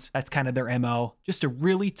rebounds. That's kind of their MO. Just a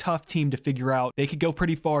really tough team to figure out. They could go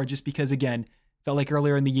pretty far just because, again, felt like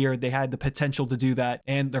earlier in the year they had the potential to do that,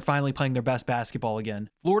 and they're finally playing their best basketball again.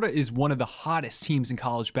 Florida is one of the hottest teams in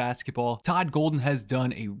college basketball. Todd Golden has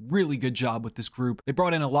done a really good job with this group. They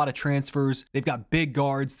brought in a lot of transfers. They've got big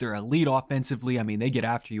guards. They're elite offensively. I mean, they get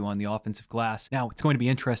after you on the offensive glass. Now, it's going to be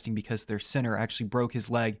interesting because their center actually broke his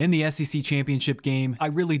leg in the SEC championship game. I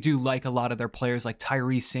really do like a lot of their players like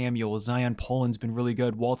Tyrese Samuel. Zion Poland's been really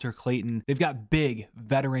good. Walter Clayton. They've got big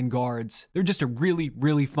veteran guards. They're just a really,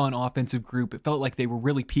 really fun offensive group. It felt like they were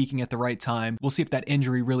really peaking at the right time. We'll see if that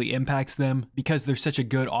injury really impacts them because they're such a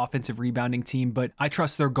good offensive rebounding team, but I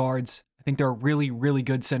trust their guards. I think they're a really, really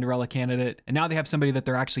good Cinderella candidate. And now they have somebody that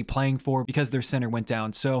they're actually playing for because their center went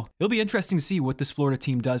down. So it'll be interesting to see what this Florida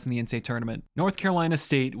team does in the NCAA tournament. North Carolina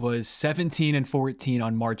State was 17-14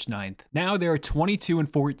 on March 9th. Now they're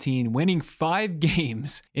 22-14, winning 5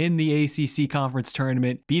 games in the ACC conference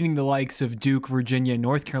tournament, beating the likes of Duke, Virginia,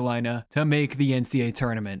 North Carolina to make the NCAA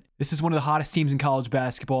tournament. This is one of the hottest teams in college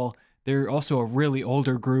basketball. They're also a really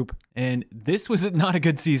older group, and this was not a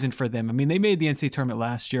good season for them. I mean, they made the NCAA tournament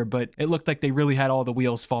last year, but it looked like they really had all the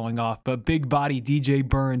wheels falling off. But big body DJ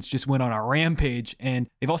Burns just went on a rampage, and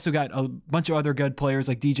they've also got a bunch of other good players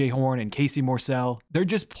like DJ Horn and Casey Morsell. They're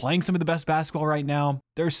just playing some of the best basketball right now.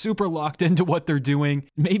 They're super locked into what they're doing.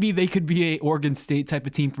 Maybe they could be a Oregon State type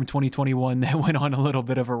of team from 2021 that went on a little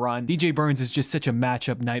bit of a run. DJ Burns is just such a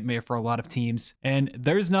matchup nightmare for a lot of teams, and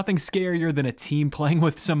there's nothing scarier than a team playing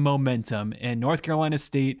with some momentum, and North Carolina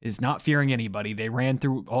State is not fearing anybody. They ran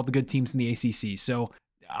through all the good teams in the ACC, so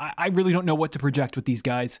I really don't know what to project with these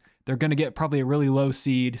guys. They're going to get probably a really low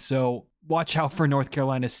seed, so watch out for North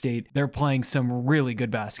Carolina State. They're playing some really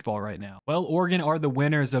good basketball right now. Well, Oregon are the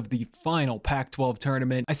winners of the final Pac-12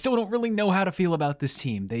 tournament. I still don't really know how to feel about this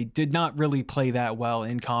team. They did not really play that well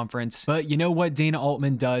in conference. But you know what Dana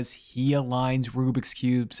Altman does? He aligns Rubik's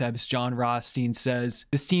Cubes, as John Rothstein says.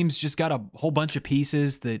 This team's just got a whole bunch of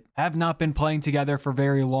pieces that have not been playing together for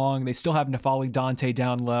very long. They still have N'Faly Dante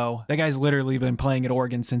down low. That guy's literally been playing at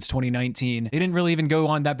Oregon since 2019. They didn't really even go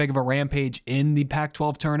on that big of a rampage in the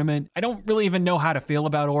Pac-12 tournament. I don't really even know how to feel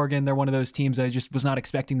about Oregon. They're one of those teams I just was not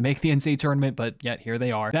expecting to make the NCAA tournament, but yet here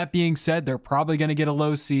they are. That being said, they're probably going to get a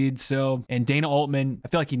low seed. And Dana Altman, I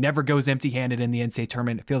feel like he never goes empty-handed in the NCAA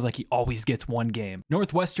tournament. It feels like he always gets one game.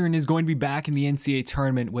 Northwestern is going to be back in the NCAA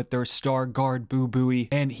tournament with their star guard Boo Buie,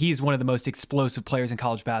 and he's one of the most explosive players in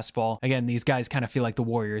college basketball. Again, these guys kind of feel like the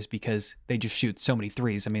Warriors because they just shoot so many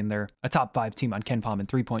threes. I mean, they're a top 5 team on KenPom in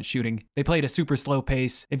three-point shooting. They played a super slow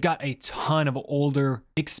pace. They've got a ton of older,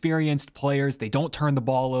 experienced players. They don't turn the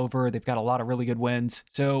ball over. They've got a lot of really good wins.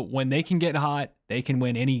 So when they can get hot, they can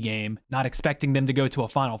win any game. Not expecting them to go to a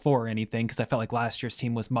Final Four or anything because I felt like last year's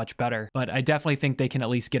team was much better. But I definitely think they can at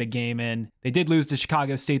least get a game in. They did lose to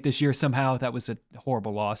Chicago State this year somehow. That was a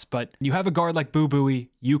horrible loss. But you have a guard like Boo Buie,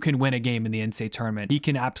 you can win a game in the NCAA tournament. He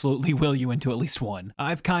can absolutely will you into at least one.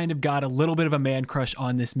 I've kind of got a little bit of a man crush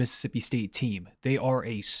on this Mississippi State team. They are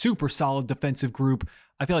a super solid defensive group.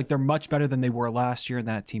 I feel like they're much better than they were last year, and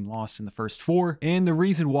that team lost in the first 4. And the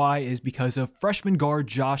reason why is because of freshman guard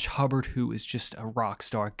Josh Hubbard, who is just a rock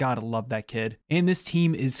star. Gotta love that kid. And this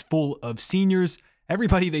team is full of seniors.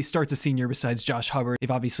 Everybody they start's a senior besides Josh Hubbard. They've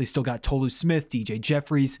obviously still got Tolu Smith, DJ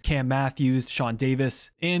Jeffries, Cam Matthews, Sean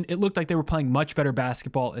Davis, and it looked like they were playing much better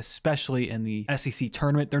basketball, especially in the SEC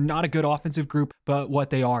tournament. They're not a good offensive group, but what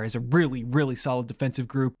they are is a really, really solid defensive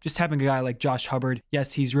group. Just having a guy like Josh Hubbard,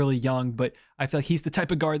 yes, he's really young, but I feel like he's the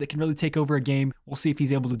type of guard that can really take over a game. We'll see if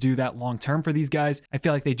he's able to do that long term for these guys. I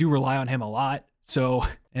feel like they do rely on him a lot.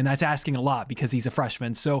 And that's asking a lot because he's a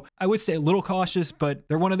freshman. So I would stay a little cautious, but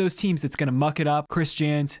they're one of those teams that's going to muck it up. Chris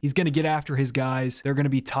Jans, he's going to get after his guys. They're going to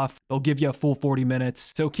be tough. They'll give you a full 40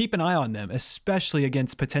 minutes. So keep an eye on them, especially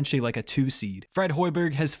against potentially like a 2 seed. Fred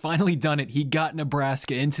Hoiberg has finally done it. He got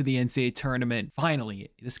Nebraska into the NCAA tournament.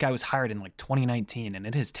 Finally, this guy was hired in like 2019, and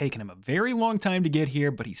it has taken him a very long time to get here,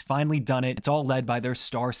 but he's finally done it. It's all led by their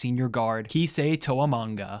star senior guard, Keisei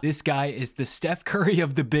Toamanga. This guy is the Steph Curry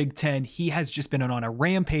of the Big Ten. He has just been on a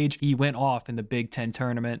rampage. He went off in the Big Ten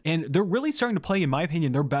tournament, and they're really starting to play, in my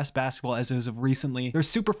opinion, their best basketball as of recently. They're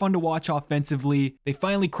super fun to watch offensively. They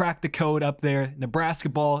finally cracked the code up there. Nebraska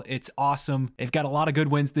ball, it's awesome. They've got a lot of good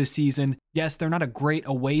wins this season. Yes, they're not a great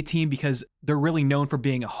away team because they're really known for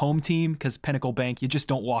being a home team because Pinnacle Bank, you just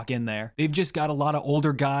don't walk in there. They've just got a lot of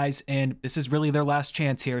older guys, and this is really their last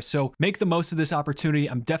chance here. So make the most of this opportunity.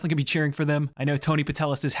 I'm definitely going to be cheering for them. I know Tony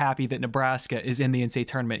Patelis is happy that Nebraska is in the NCAA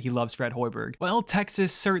tournament. He loves Fred Hoiberg. Well,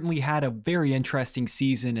 Texas certainly had a very interesting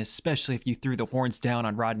season, especially if you threw the horns down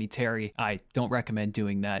on Rodney Terry. I don't recommend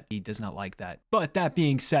doing that. He does not like that. But that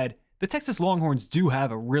being said, the Texas Longhorns do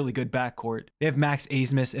have a really good backcourt. They have Max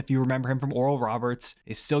Abmas, if you remember him from Oral Roberts.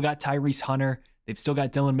 They've still got Tyrese Hunter. They've still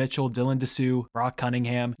got Dylan Mitchell, Dylan Dessou, Brock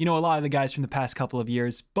Cunningham. You know, a lot of the guys from the past couple of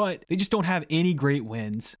years, but they just don't have any great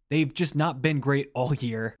wins. They've just not been great all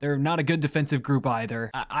year. They're not a good defensive group either.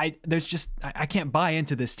 I can't buy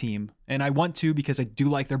into this team. And I want to because I do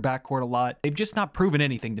like their backcourt a lot. They've just not proven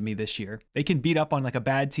anything to me this year. They can beat up on like a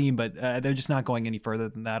bad team, but they're just not going any further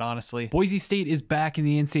than that, honestly. Boise State is back in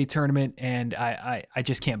the NCAA tournament, and I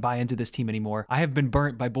just can't buy into this team anymore. I have been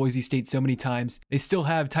burnt by Boise State so many times. They still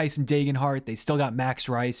have Tyson Dagenhart. They still got Max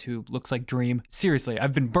Rice, who looks like Dream. Seriously,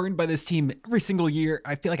 I've been burned by this team every single year.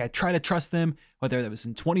 I feel like I try to trust them, whether that was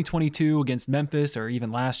in 2022 against Memphis or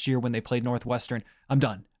even last year when they played Northwestern. I'm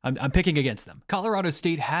done. I'm picking against them. Colorado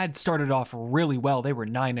State had started off really well. They were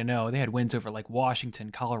 9-0. They had wins over like Washington,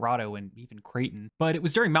 Colorado, and even Creighton. But it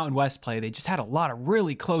was during Mountain West play. They just had a lot of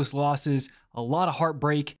really close losses, a lot of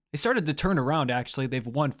heartbreak. They started to turn around, actually. They've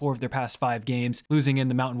won 4 of their past 5 games, losing in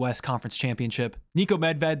the Mountain West Conference Championship. Nico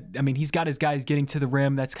Medved, I mean, he's got his guys getting to the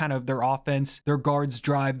rim. That's kind of their offense. Their guards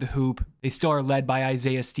drive the hoop. They still are led by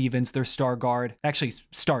Isaiah Stevens, their star guard. Actually,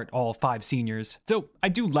 start all 5 seniors. So I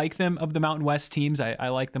do like them of the Mountain West teams. I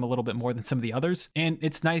like them a little bit more than some of the others. And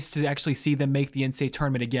it's nice to actually see them make the NCAA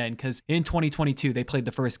tournament again, because in 2022, they played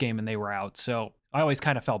the first game and they were out. So I always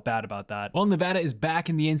kind of felt bad about that. Well, Nevada is back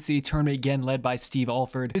in the NCAA tournament again, led by Steve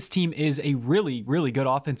Alford. This team is a really, really good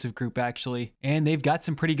offensive group, actually, and they've got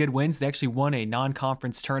some pretty good wins. They actually won a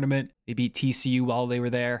non-conference tournament. They beat TCU while they were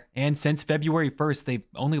there, and since February 1st, they've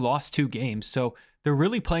only lost 2 games, so They're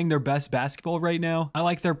really playing their best basketball right now. I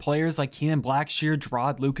like their players like Keenan Blackshear,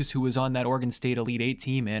 Gerard Lucas, who was on that Oregon State Elite 8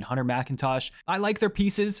 team, and Hunter McIntosh. I like their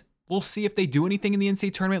pieces. We'll see if they do anything in the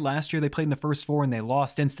NCAA tournament. Last year, they played in the first four and they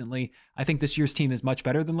lost instantly. I think this year's team is much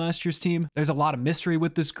better than last year's team. There's a lot of mystery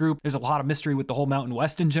with this group. There's a lot of mystery with the whole Mountain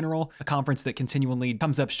West in general, a conference that continually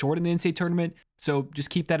comes up short in the NCAA tournament. So just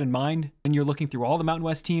keep that in mind when you're looking through all the Mountain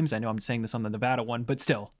West teams. I know I'm saying this on the Nevada one, but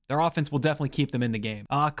still, their offense will definitely keep them in the game.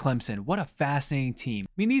 Clemson, what a fascinating team.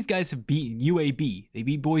 I mean, these guys have beaten UAB. They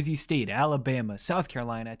beat Boise State, Alabama, South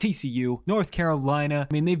Carolina, TCU, North Carolina.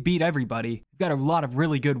 I mean, they've beat everybody. They've got a lot of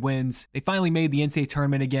really good wins. They finally made the NCAA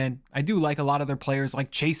tournament again. I do like a lot of their players like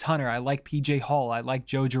Chase Hunter. I like PJ Hall. I like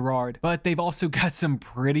Joe Girard. But they've also got some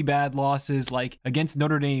pretty bad losses like against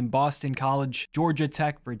Notre Dame, Boston College, Georgia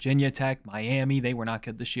Tech, Virginia Tech, Miami. They were not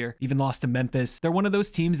good this year. Even lost to Memphis. They're one of those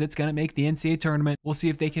teams that's going to make the NCAA tournament. We'll see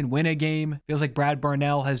if they can win a game. Feels like Brad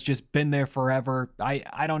Barnell has just been there forever.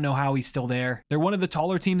 I don't know how he's still there. They're one of the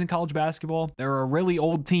taller teams in college basketball. They're a really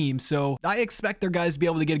old team, so I expect their guys to be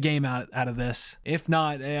able to get a game out of this. If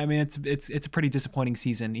not, I mean, it's a pretty disappointing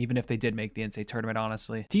season, even if they did make the NCAA tournament,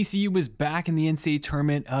 honestly. TCU was back in the NCAA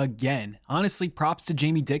tournament again. Honestly, props to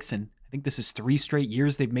Jamie Dixon. I think this is 3 straight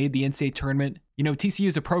years they've made the NCAA tournament. You know, TCU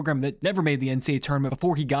is a program that never made the NCAA tournament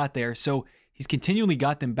before he got there, so he's continually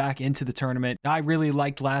got them back into the tournament. I really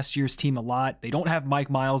liked last year's team a lot. They don't have Mike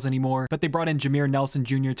Miles anymore, but they brought in Jameer Nelson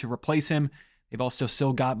Jr. to replace him. They've also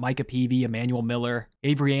still got Micah Peavy, Emmanuel Miller.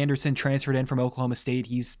 Avery Anderson transferred in from Oklahoma State.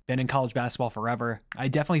 He's been in college basketball forever. I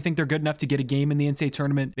definitely think they're good enough to get a game in the NCAA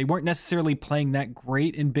tournament. They weren't necessarily playing that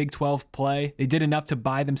great in Big 12 play. They did enough to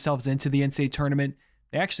buy themselves into the NCAA tournament.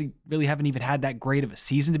 They actually really haven't even had that great of a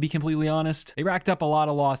season, to be completely honest. They racked up a lot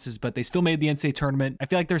of losses, but they still made the NCAA tournament. I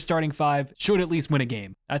feel like their starting 5 should at least win a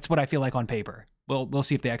game. That's what I feel like on paper. Well, we'll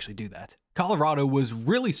see if they actually do that. Colorado was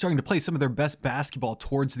really starting to play some of their best basketball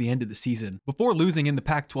towards the end of the season. Before losing in the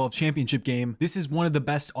Pac-12 championship game, this is one of the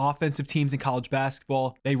best offensive teams in college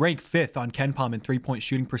basketball. They rank 5th on KenPom in three-point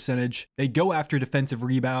shooting percentage. They go after defensive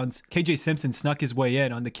rebounds. KJ Simpson snuck his way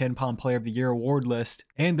in on the KenPom Player of the Year award list.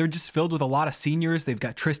 And they're just filled with a lot of seniors. They've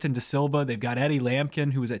got Tristan Da Silva. They've got Eddie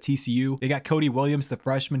Lampkin, who was at TCU. They got Cody Williams, the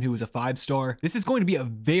freshman, who was a 5-star. This is going to be a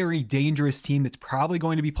very dangerous team that's probably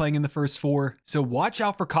going to be playing in the first 4. So watch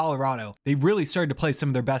out for Colorado. They really started to play some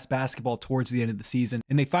of their best basketball towards the end of the season,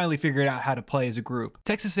 and they finally figured out how to play as a group.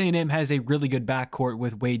 Texas A&M has a really good backcourt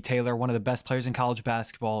with Wade Taylor, one of the best players in college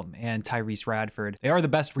basketball, and Tyrese Radford. They are the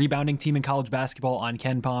best rebounding team in college basketball on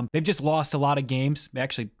KenPom. They've just lost a lot of games. They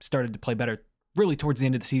actually started to play better really towards the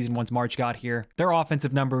end of the season once March got here. Their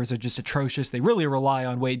offensive numbers are just atrocious. They really rely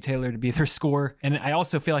on Wade Taylor to be their scorer. And I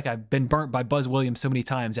also feel like I've been burnt by Buzz Williams so many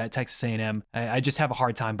times at Texas A&M. I just have a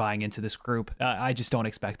hard time buying into this group. I just don't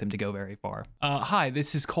expect them to go very far. Hi,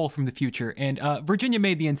 this is Cole from the future. And Virginia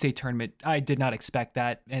made the NCAA tournament. I did not expect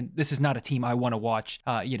that. And this is not a team I want to watch.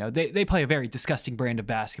 You know, they play a very disgusting brand of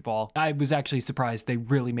basketball. I was actually surprised they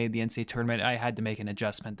really made the NCAA tournament. I had to make an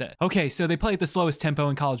adjustment. Okay, so they play at the slowest tempo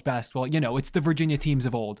in college basketball. You know, it's the Virginia teams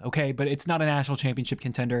of old, okay? But it's not a national championship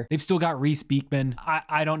contender. They've still got Reese Beekman.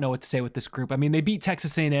 I don't know what to say with this group. I mean, they beat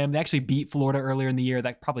Texas A&M. They actually beat Florida earlier in the year.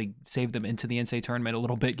 That probably saved them into the NCAA tournament a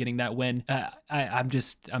little bit, getting that win.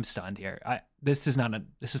 I'm stunned here. This is not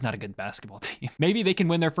a good basketball team. Maybe they can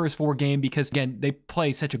win their first 4 game because, again, they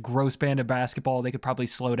play such a gross brand of basketball. They could probably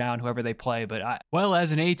slow down whoever they play. But well,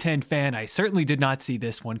 as an A-10 fan, I certainly did not see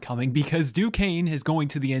this one coming because Duquesne is going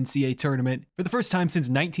to the NCAA tournament for the first time since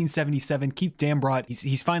 1977. Keith Dambrot,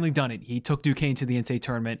 he's finally done it. He took Duquesne to the NCAA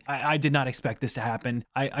tournament. I did not expect this to happen.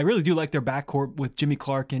 I really do like their backcourt with Jimmy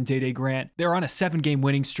Clark and Day Grant. They're on a 7-game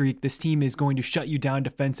winning streak. This team is going to shut you down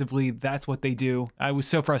defensively. That's what they do. I was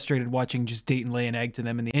so frustrated watching just Dayton lay an egg to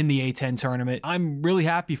them in the A-10 tournament. I'm really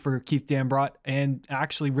happy for Keith Dambrot and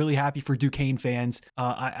actually really happy for Duquesne fans.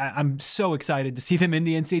 I'm so excited to see them in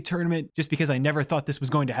the NCAA tournament just because I never thought this was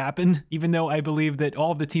going to happen, even though I believe that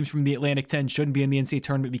all of the teams from the Atlantic 10 shouldn't be in the NCAA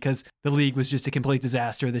tournament because the league was just a complete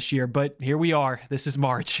disaster this year. But here we are. This is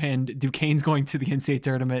March and Duquesne's going to the NCAA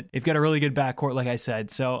tournament. They've got a really good backcourt, like I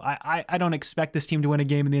said. So I don't expect this team to win a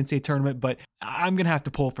game in the NCAA tournament, but I'm going to have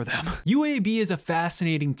to pull for them. UAB is a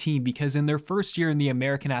fascinating team because in their first year in the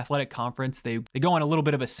American Athletic Conference, they go on a little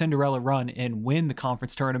bit of a Cinderella run and win the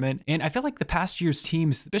conference tournament. And I feel like the past year's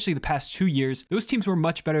teams, especially the past 2 years, those teams were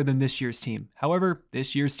much better than this year's team. However,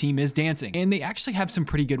 this year's team is dancing and they actually have some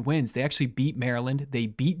pretty good wins. They actually beat Maryland, they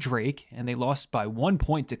beat Drake, and they lost by 1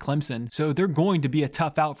 point to Clemson. So they're going to be a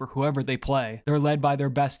tough out for whoever they play. They're led by their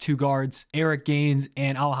best 2 guards, Eric Gaines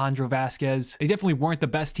and Alejandro Vasquez. They definitely weren't the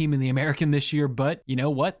best team in the American this this year, but you know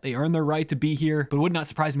what? They earned their right to be here, but it would not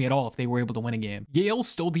surprise me at all if they were able to win a game. Yale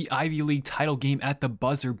stole the Ivy League title game at the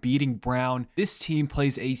buzzer, beating Brown. This team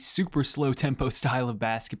plays a super slow tempo style of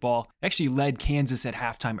basketball. They actually led Kansas at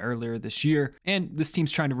halftime earlier this year, and this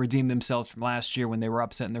team's trying to redeem themselves from last year when they were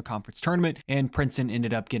upset in their conference tournament, and Princeton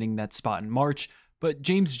ended up getting that spot in March. But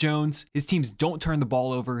James Jones, his teams don't turn the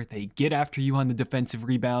ball over, they get after you on the defensive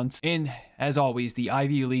rebounds, and as always, the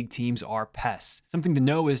Ivy League teams are pests. Something to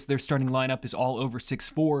know is their starting lineup is all over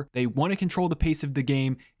 6'4". They want to control the pace of the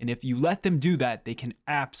game, and if you let them do that, they can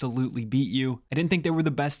absolutely beat you. I didn't think they were the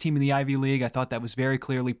best team in the Ivy League. I thought that was very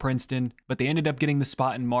clearly Princeton, but they ended up getting the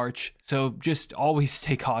spot in March, so just always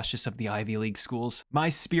stay cautious of the Ivy League schools. My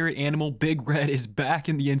spirit animal, Big Red, is back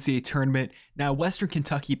in the NCAA tournament. Now, Western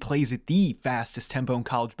Kentucky plays at the fastest tempo in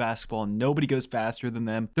college basketball, and nobody goes faster than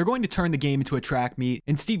them. They're going to turn the game into a track meet,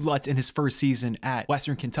 and Steve Lutz, in his first season at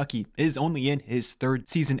Western Kentucky, is only in his third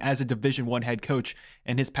season as a Division I head coach,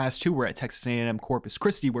 and his past two were at Texas A&M Corpus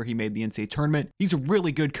Christi, where he made the NCAA tournament. He's a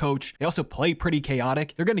really good coach. They also play pretty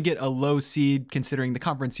chaotic. They're going to get a low seed considering the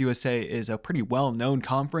Conference USA is a pretty well-known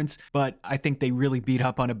conference, but I think they really beat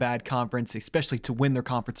up on a bad conference, especially to win their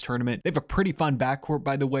conference tournament. They have a pretty fun backcourt,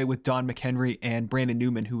 by the way, with Don McHenry and Brandon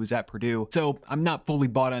Newman, who was at Purdue. So I'm not fully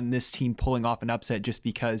bought on this team pulling off an upset just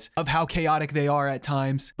because of how chaotic they are at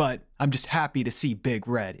times, but I'm just happy to see Big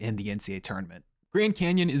Red in the NCAA tournament. Grand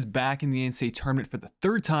Canyon is back in the NCAA tournament for the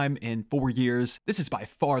third time in 4 years. This is by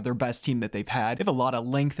far their best team that they've had. They have a lot of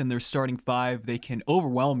length in their starting five. They can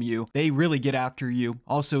overwhelm you. They really get after you.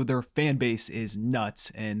 Also, their fan base is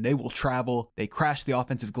nuts, and they will travel. They crash the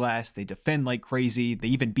offensive glass. They defend like crazy. They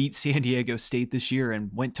even beat San Diego State this year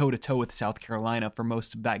and went toe-to-toe with South Carolina for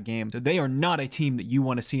most of that game. So they are not a team that you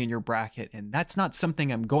want to see in your bracket, and that's not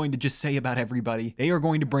something I'm going to just say about everybody. They are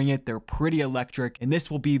going to bring it. They're pretty electric, and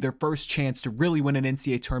this will be their first chance to really win an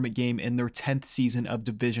NCAA tournament game in their 10th season of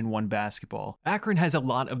Division I basketball. Akron has a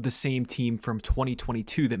lot of the same team from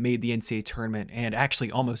 2022 that made the NCAA tournament and actually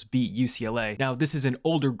almost beat UCLA. Now, this is an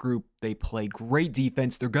older group. They play great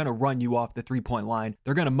defense. They're going to run you off the three-point line.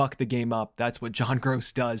 They're going to muck the game up. That's what John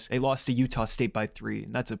Gross does. They lost to Utah State by 3,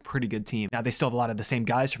 and that's a pretty good team. Now, they still have a lot of the same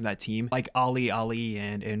guys from that team, like Ali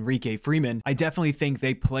and Enrique Freeman. I definitely think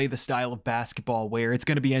they play the style of basketball where it's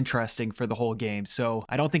going to be interesting for the whole game. So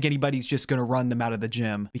I don't think anybody's just going to run them out of the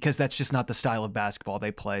gym because that's just not the style of basketball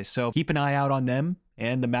they play. So keep an eye out on them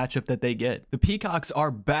and the matchup that they get. The Peacocks are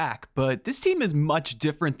back, but this team is much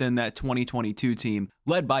different than that 2022 team,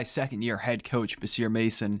 led by second-year head coach Basir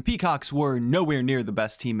Mason. The Peacocks were nowhere near the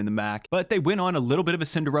best team in the MAC, but they went on a little bit of a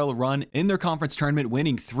Cinderella run in their conference tournament,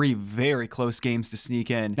 winning 3 very close games to sneak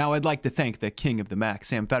in. Now, I'd like to thank the king of the MAC,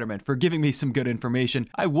 Sam Fetterman, for giving me some good information.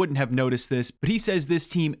 I wouldn't have noticed this, but he says this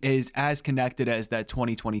team is as connected as that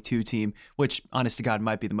 2022 team, which, honest to God,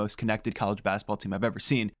 might be the most connected college basketball team I've ever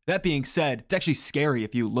seen. That being said, it's actually scary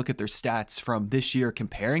if you look at their stats from this year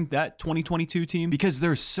comparing that 2022 team, because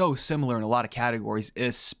they're so similar in a lot of categories,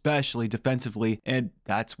 especially defensively, and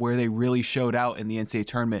that's where they really showed out in the NCAA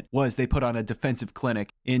tournament, was they put on a defensive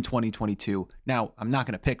clinic in 2022. Now, I'm not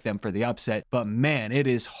going to pick them for the upset, but man, it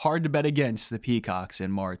is hard to bet against the Peacocks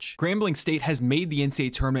in March. Grambling State has made the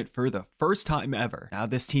NCAA tournament for the first time ever. Now,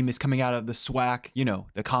 this team is coming out of the SWAC, you know,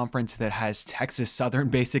 the conference that has Texas Southern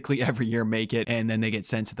basically every year make it, and then they get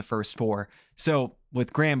sent to the first 4. So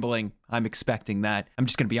with Grambling, I'm expecting that. I'm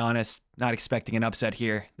just going to be honest, not expecting an upset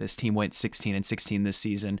here. This team went 16-16 this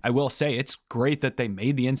season. I will say it's great that they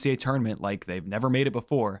made the NCAA tournament like they've never made it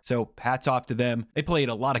before. So hats off to them. They played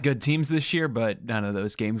a lot of good teams this year, but none of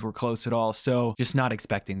those games were close at all. So just not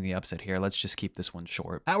expecting the upset here. Let's just keep this one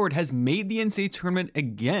short. Howard has made the NCAA tournament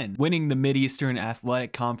again, winning the Mid-Eastern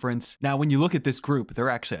Athletic Conference. Now, when you look at this group, they're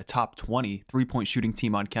actually a top 20 3-point shooting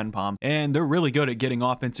team on KenPom, and they're really good at getting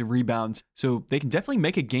offensive rebounds. So they can definitely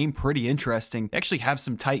make a game pretty interesting. They actually have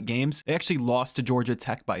some tight games. They actually lost to Georgia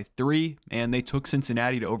Tech by 3, and they took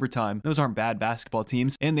Cincinnati to overtime. Those aren't bad basketball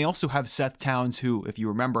teams. And they also have Seth Towns, who, if you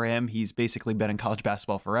remember him, he's basically been in college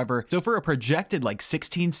basketball forever. So for a projected like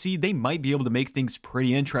 16 seed, they might be able to make things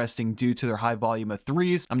pretty interesting due to their high volume of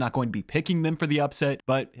threes. I'm not going to be picking them for the upset,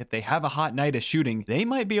 but if they have a hot night of shooting, they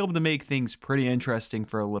might be able to make things pretty interesting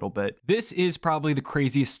for a little bit. This is probably the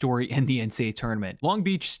craziest story in the NCAA tournament. Long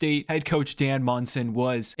Beach State head coach Dan Monson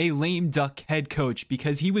was a lame duck head coach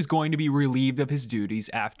because he was going to be relieved of his duties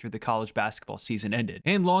after the college basketball season ended.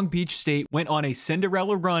 And Long Beach State went on a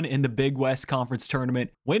Cinderella run in the Big West Conference tournament,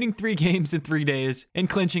 winning 3 games in 3 days and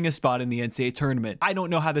clinching a spot in the NCAA tournament. I don't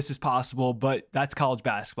know how this is possible, but that's college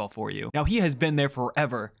basketball for you. Now, he has been there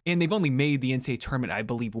forever, and they've only made the NCAA tournament, I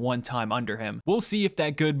believe, 1 time under him. We'll see if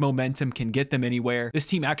that good momentum can get them anywhere. This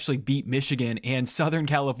team actually beat Michigan and Southern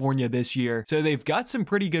California this year, so they've got some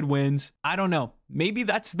pretty good wins. I don't know. Maybe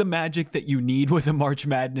that's the magic that you need with a March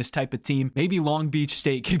Madness type of team. Maybe Long Beach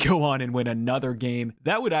State could go on and win another game.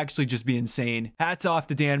 That would actually just be insane. Hats off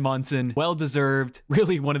to Dan Monson. Well deserved.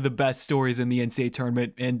 Really one of the best stories in the NCAA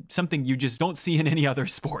tournament and something you just don't see in any other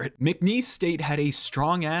sport. McNeese State had a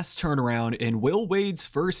strong ass turnaround in Will Wade's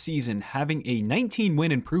first season, having a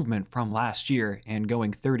 19-win improvement from last year and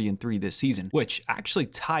going 30-3 this season, which actually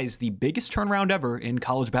ties the biggest turnaround ever in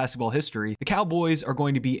college basketball history. The Cowboys are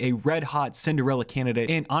going to be a red-hot Cinderella candidate,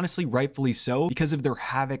 and honestly rightfully so, because of their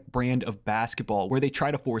Havoc brand of basketball where they try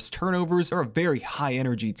to force turnovers. They're a very high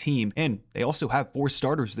energy team, and they also have 4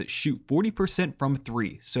 starters that shoot 40% from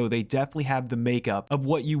 3, so they definitely have the makeup of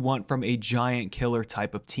what you want from a giant killer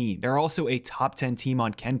type of team. They're also a top 10 team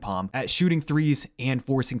on KenPom at shooting threes and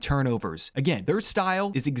forcing turnovers. Again, their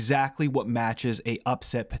style is exactly what matches a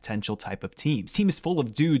upset potential type of team. This team is full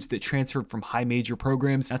of dudes that transferred from high major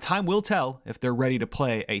programs. Now, time will tell if they're ready to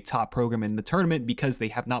play a top program in the tournament because they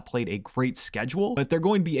have not played a great schedule, but they're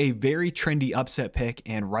going to be a very trendy upset pick,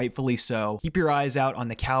 and rightfully so. Keep your eyes out on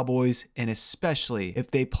the Cowboys, and especially if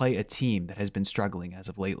they play a team that has been struggling as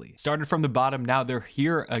of lately. Started from the bottom, now they're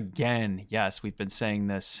here again. Yes, we've been saying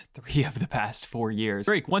this 3 of the past 4 years.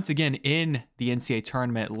 Drake once again in the NCAA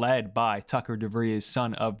tournament, led by Tucker DeVries,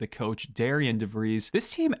 son of the coach Darian DeVries. This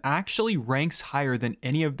team actually ranks higher than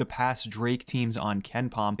any of the past Drake teams on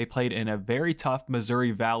KenPom. They played in a very tough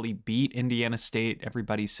Missouri Valley, beat Indiana State,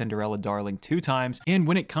 everybody's Cinderella darling 2 times. And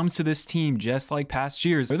when it comes to this team, just like past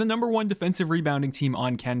years, they're the #1 defensive rebounding team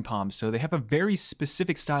on KenPom. So they have a very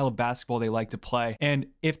specific style of basketball they like to play. And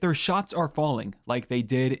if their shots are falling, like they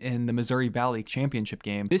did in the Missouri Valley championship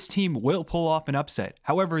game, this team will pull off an upset.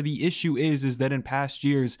 However, the issue is that in past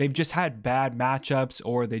years, they've just had bad matchups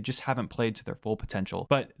or they just haven't played to their full potential.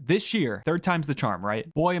 But this year, 3rd time's the charm,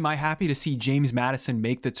 right? Boy, am I happy to see James Madison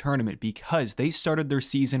make the tournament because they started their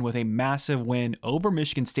season with a massive win over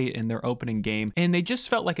Michigan State in their opening game, and they just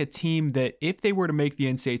felt like a team that if they were to make the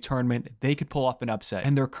NCAA tournament, they could pull off an upset.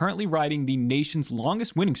 And they're currently riding the nation's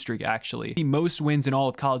longest winning streak, actually. The most wins in all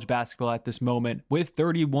of college basketball at this moment, with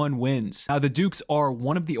 31 wins. Now, the Dukes are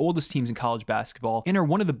one of the oldest teams in college basketball and are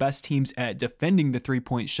one of the best teams at defending the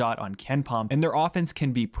 3-point shot on KenPom, and their offense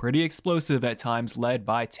can be pretty explosive at times, led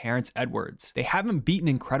by Terrence Edwards. They haven't beaten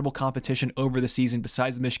incredible competition over the season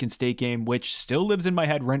besides the Michigan State game, which still lives in my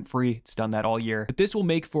head rent-free. It's done that all year. But this will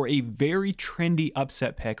make for a very trendy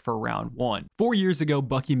upset pick for round 1. 4 years ago,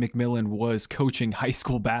 Bucky McMillan was coaching high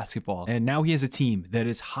school basketball, and now he has a team that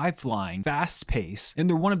is high-flying, fast-paced, and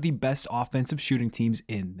they're one of the best offensive shooting teams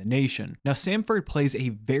in the nation. Now, Samford plays a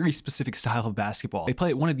very specific style of basketball. They play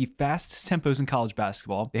at one of the fastest tempos in college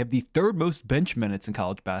basketball. They have the 3rd most bench minutes in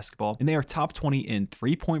college basketball, and they are top 20 in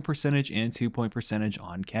 3-point percentage and 2-point percentage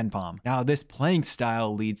on KenPom. Now, this playing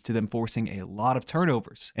style leads to them forcing a lot of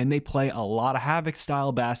turnovers, and they play a lot of Havoc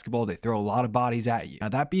style basketball. They throw a lot of bodies at you. Now,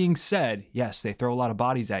 that being said, yes, they throw a lot of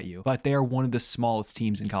bodies at you, but they are one of the smallest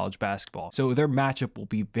teams in college basketball. So their matchup will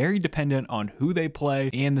be very dependent on who they play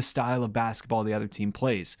and the style of basketball the other team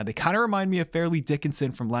plays. Now, they kind of remind me of Fairleigh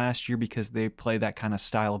Dickinson from last year because they play that kind of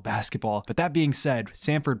style of basketball. But that being said,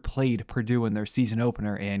 Samford played Purdue in their season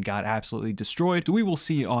opener and got absolutely destroyed. So we will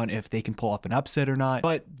see on if they can pull off an upset or not.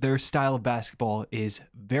 But their style of basketball is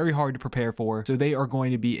very hard to prepare for. So they are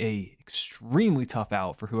going to be a extremely tough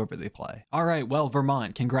out for whoever they play. All right, well,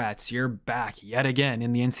 Vermont, congrats. You're back yet again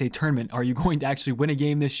in the NCAA tournament. Are you going to actually win a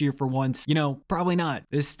game this year for once? You know, probably not.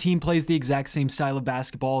 This team plays the exact same style of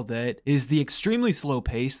basketball that is the extremely slow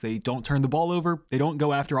pace. They don't turn the ball over. They don't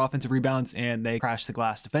go after offensive rebounds, and they crash the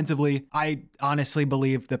glass defensively. I honestly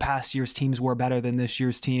believe the past year's teams were better than this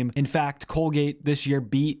year's team. In fact, Colgate this year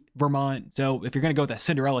beat Vermont. So if you're going to go with a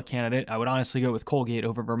Cinderella candidate, I would honestly go with Colgate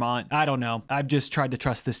over Vermont. I don't know. I've just tried to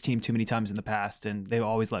trust this team too many times in the past, and they've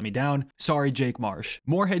always let me down. Sorry, Jake Marsh.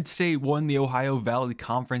 Morehead State won the Ohio Valley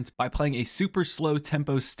Conference by playing a super slow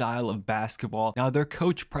tempo style of basketball. Now, their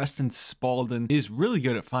coach, Preston Spalding, is really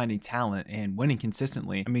good at finding talent and winning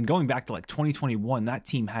consistently. I mean, going back to like 2021, that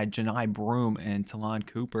team had Janai Broome and Talon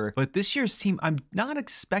Cooper. But this year's team, I'm not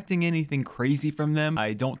expecting anything crazy from them.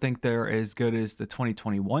 I don't think they're as good as the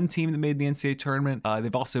 2021 team that made the NCAA tournament.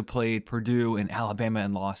 They've also played Purdue and Alabama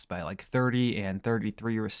and lost by like 30 and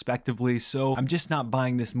 33 respectively. respectively. So I'm just not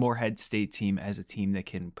buying this Morehead State team as a team that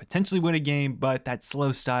can potentially win a game, but that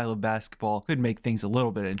slow style of basketball could make things a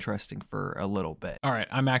little bit interesting for a little bit. All right,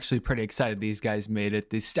 I'm actually pretty excited these guys made it.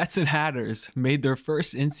 The Stetson Hatters made their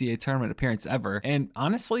first NCAA tournament appearance ever, and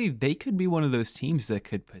honestly, they could be one of those teams that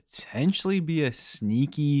could potentially be a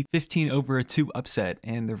sneaky 15-over-2 upset.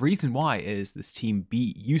 And the reason why is this team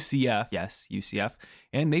beat UCF, yes, UCF,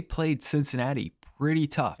 and they played Cincinnati pretty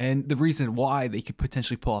tough. And the reason why they could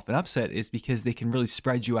potentially pull off an upset is because they can really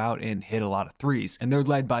spread you out and hit a lot of threes. And they're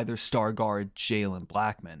led by their star guard, Jalen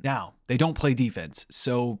Blackman. Now, they don't play defense,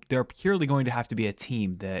 so they're purely going to have to be a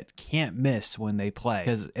team that can't miss when they play.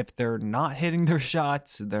 Because if they're not hitting their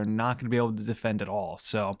shots, they're not going to be able to defend at all.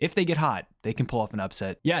 So if they get hot, they can pull off an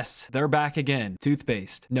upset. Yes, they're back again.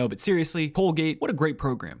 Toothpaste. No, but seriously, Colgate, what a great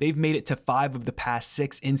program. They've made it to 5 of the past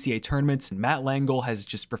 6 NCAA tournaments, and Matt Langle has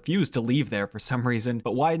just refused to leave there for some reason.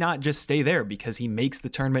 But why not just stay there? Because he makes the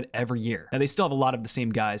tournament every year. Now, they still have a lot of the same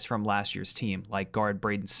guys from last year's team, like guard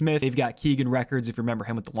Braden Smith. They've got Keegan Records, if you remember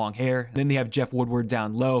him with the long hair. Then they have Jeff Woodward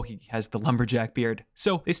down low. He has the lumberjack beard.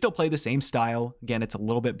 So they still play the same style. Again, it's a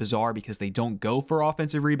little bit bizarre because they don't go for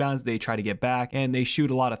offensive rebounds. They try to get back, and they shoot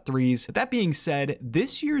a lot of threes. But that being said,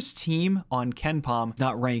 this year's team on KenPom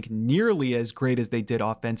not ranked nearly as great as they did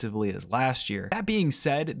offensively as last year. That being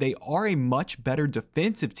said, they are a much better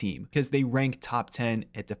defensive team because they rank top 10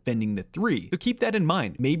 at defending the three. So keep that in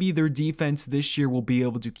mind. Maybe their defense this year will be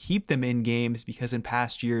able to keep them in games because in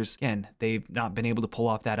past years, again, they've not been able to pull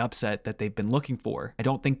off that upset that they've been looking for. I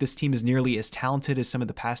don't think this team is nearly as talented as some of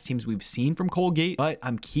the past teams we've seen from Colgate, but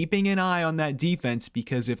I'm keeping an eye on that defense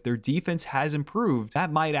because if their defense has improved,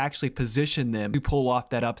 that might actually position them to pull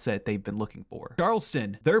off that upset they've been looking for.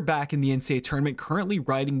 Charleston, they're back in the NCAA tournament, currently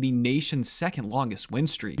riding the nation's second longest win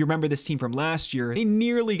streak. You remember this team from last year, they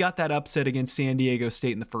nearly got that upset against San Diego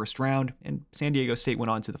State in the first round, and San Diego State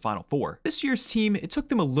went on to the Final Four. This year's team, it took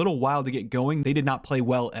them a little while to get going. They did not play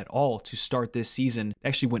well at all to start this season. They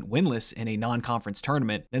actually went winless in a non-conference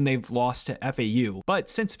tournament, then they've lost to FAU. But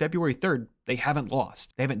since February 3rd, they haven't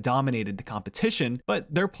lost. They haven't dominated the competition,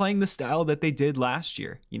 but they're playing the style that they did last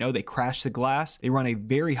year. You know, they crash the glass, they run a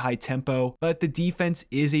very high tempo, but the defense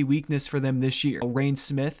is a weakness for them this year. Rain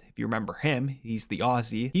Smith, if you remember him, he's the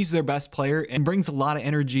Aussie. He's their best player and brings a lot of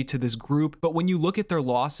energy to this group. But when you look at their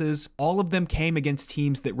losses, all of them came against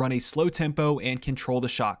teams that run a slow tempo and control the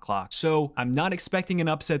shot clock. So I'm not expecting an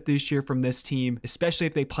upset this year from this team, especially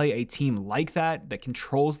if they play a team like that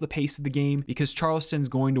controls the pace of the game, because Charleston's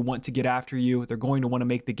going to want to get after you. They're going to want to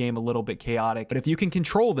make the game a little bit chaotic. But if you can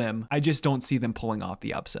control them, I just don't see them pulling off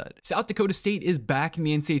the upset. South Dakota State is back in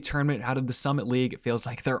the NCAA tournament out of the Summit League. It feels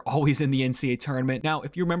like they're always in the NCAA tournament. Now,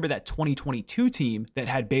 if you remember that 2022 team that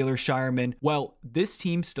had Baylor Shireman, well, this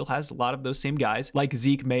team still has a lot of those same guys, like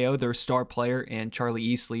Zeke Mayo, their star player, and Charlie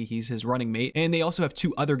Easley, he's his running mate. And they also have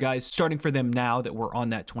 2 other guys starting for them now that were on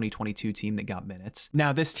that 2022 team that got minutes.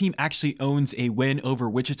 Now, this team actually owns a win over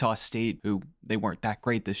Wichita State, who they weren't that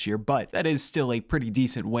great this year, but that is still a pretty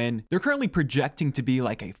decent win. They're currently projecting to be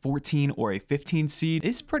like a 14 or a 15 seed.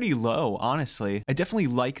 It's pretty low, honestly. I definitely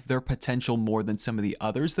like their potential more than some of the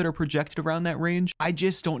others that are projected around that range. I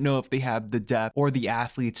just don't know if they have the depth or the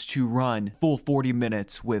athletes to run full 40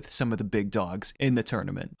 minutes with some of the big dogs in the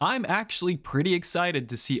tournament. I'm actually pretty excited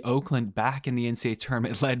to see Oakland back in the NCAA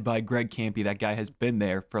tournament led by Greg Kampe. That guy has been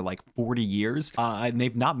there for like 40 years, and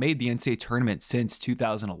they've not made the NCAA tournament since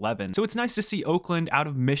 2011. So it's nice to see Oakland out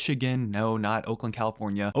of Michigan. No, not Oakland,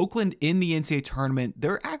 California. Oakland in the NCAA tournament.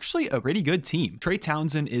 They're actually a pretty good team. Trey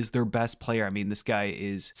Townsend is their best player. I mean, this guy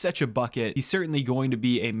is such a bucket. He's certainly going to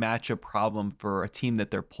be a matchup problem for a team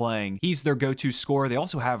that they're playing. He's their go-to scorer. They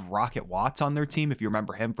also have Rocket Watts on their team. If you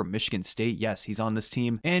remember him from Michigan State, yes, he's on this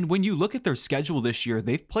team. And when you look at their schedule this year,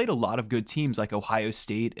 they've played a lot of good teams like Ohio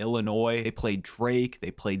State, Illinois. They played Drake.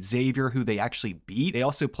 They played Xavier, who they actually beat. They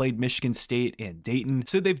also played Michigan State and Dayton.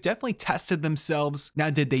 So they've definitely tested themselves. Now,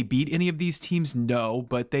 did they beat any of these teams? No,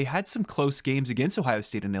 but they had some close games against Ohio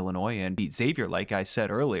State and Illinois and beat Xavier, like I said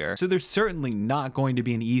earlier. So there's certainly not going to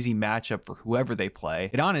be an easy matchup for whoever they play.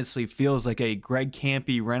 It honestly feels like a Greg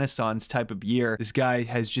Kampe renaissance type of year. This guy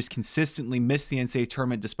has just consistently missed the NCAA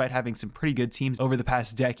tournament despite having some pretty good teams over the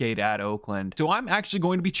past decade at Oakland. So I'm actually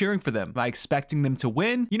going to be cheering for them. Am I expecting them to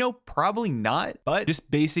win? You know, probably not, but just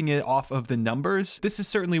basing it off of the numbers, this is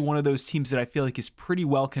certainly one of those teams that I feel like is pretty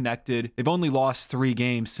well connected. They've only lost 3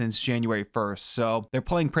 games since January 1st, so they're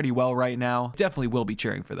playing pretty well right now. Definitely will be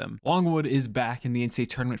cheering for them. Longwood is back in the NCAA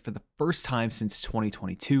tournament for the first time since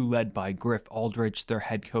 2022, led by Griff Aldrich, their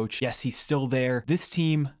head coach. Yes, he's still there. This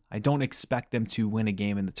team, I don't expect them to win a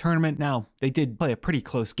game in the tournament. Now, they did play a pretty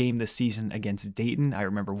close game this season against Dayton. I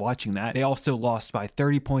remember watching that. They also lost by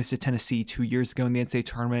 30 points to Tennessee 2 years ago in the NCAA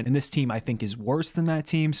tournament, and this team I think is worse than that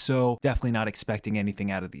team, so definitely not expecting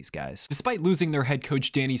anything out of these guys. Despite losing their head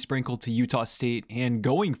coach Danny Sprinkle to Utah State and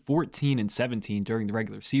going 14-17 during the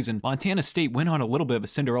regular season, Montana State went on a little bit of a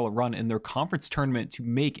Cinderella run in their conference tournament to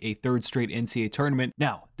make a third straight NCAA tournament.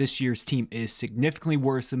 Now, this year's team is significantly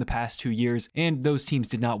worse than the past 2 years, and those teams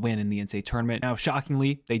did not win in the NCAA tournament. Now,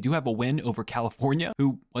 shockingly, they do have a win over California,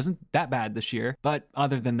 who wasn't that bad this year, but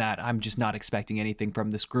other than that, I'm just not expecting anything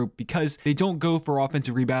from this group because they don't go for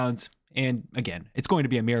offensive rebounds. And again, it's going to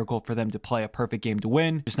be a miracle for them to play a perfect game to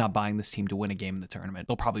win. Just not buying this team to win a game in the tournament.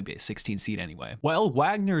 They'll probably be a 16 seed anyway. Well,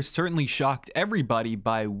 Wagner certainly shocked everybody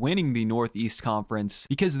by winning the Northeast Conference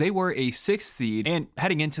because they were a 6th seed, and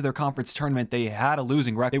heading into their conference tournament, they had a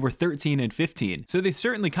losing record. They were 13-15. So they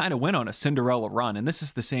certainly kind of went on a Cinderella run, and this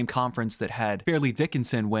is the same conference that had Fairleigh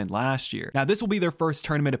Dickinson win last year. Now, this will be their first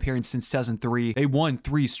tournament appearance since 2003. They won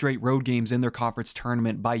 3 straight road games in their conference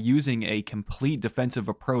tournament by using a complete defensive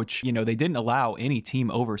approach. You know, they didn't allow any team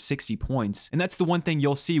over 60 points. And that's the one thing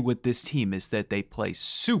you'll see with this team is that they play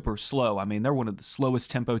super slow. I mean, they're one of the slowest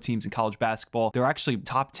tempo teams in college basketball. They're actually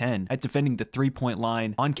top 10 at defending the 3-point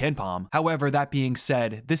line on KenPom. However, that being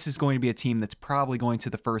said, this is going to be a team that's probably going to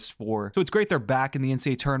the first 4. So it's great they're back in the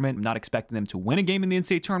NCAA tournament. I'm not expecting them to win a game in the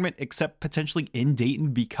NCAA tournament, except potentially in Dayton,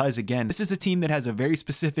 because again, this is a team that has a very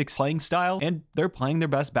specific playing style, and they're playing their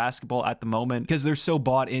best basketball at the moment because they're so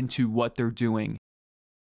bought into what they're doing.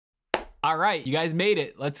 All right, you guys made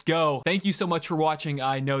it. Let's go. Thank you so much for watching.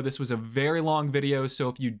 I know this was a very long video, so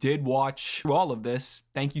if you did watch through all of this,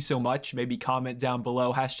 thank you so much. Maybe comment down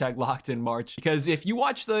below, #LockedInMarch, because if you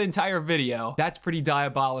watch the entire video, that's pretty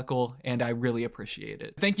diabolical, and I really appreciate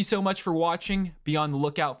it. Thank you so much for watching. Be on the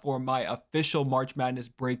lookout for my official March Madness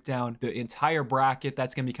breakdown, the entire bracket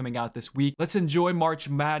that's gonna be coming out this week. Let's enjoy March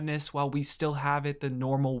Madness while we still have it the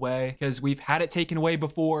normal way, because we've had it taken away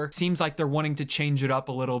before. Seems like they're wanting to change it up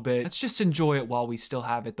a little bit. Let's just enjoy it while we still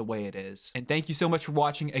have it the way it is. And thank you so much for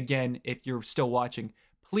watching. Again, if you're still watching,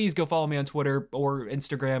 please go follow me on Twitter or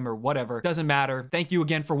Instagram or whatever. Doesn't matter. Thank you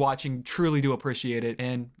again for watching. Truly do appreciate it.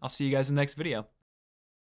 And I'll see you guys in the next video.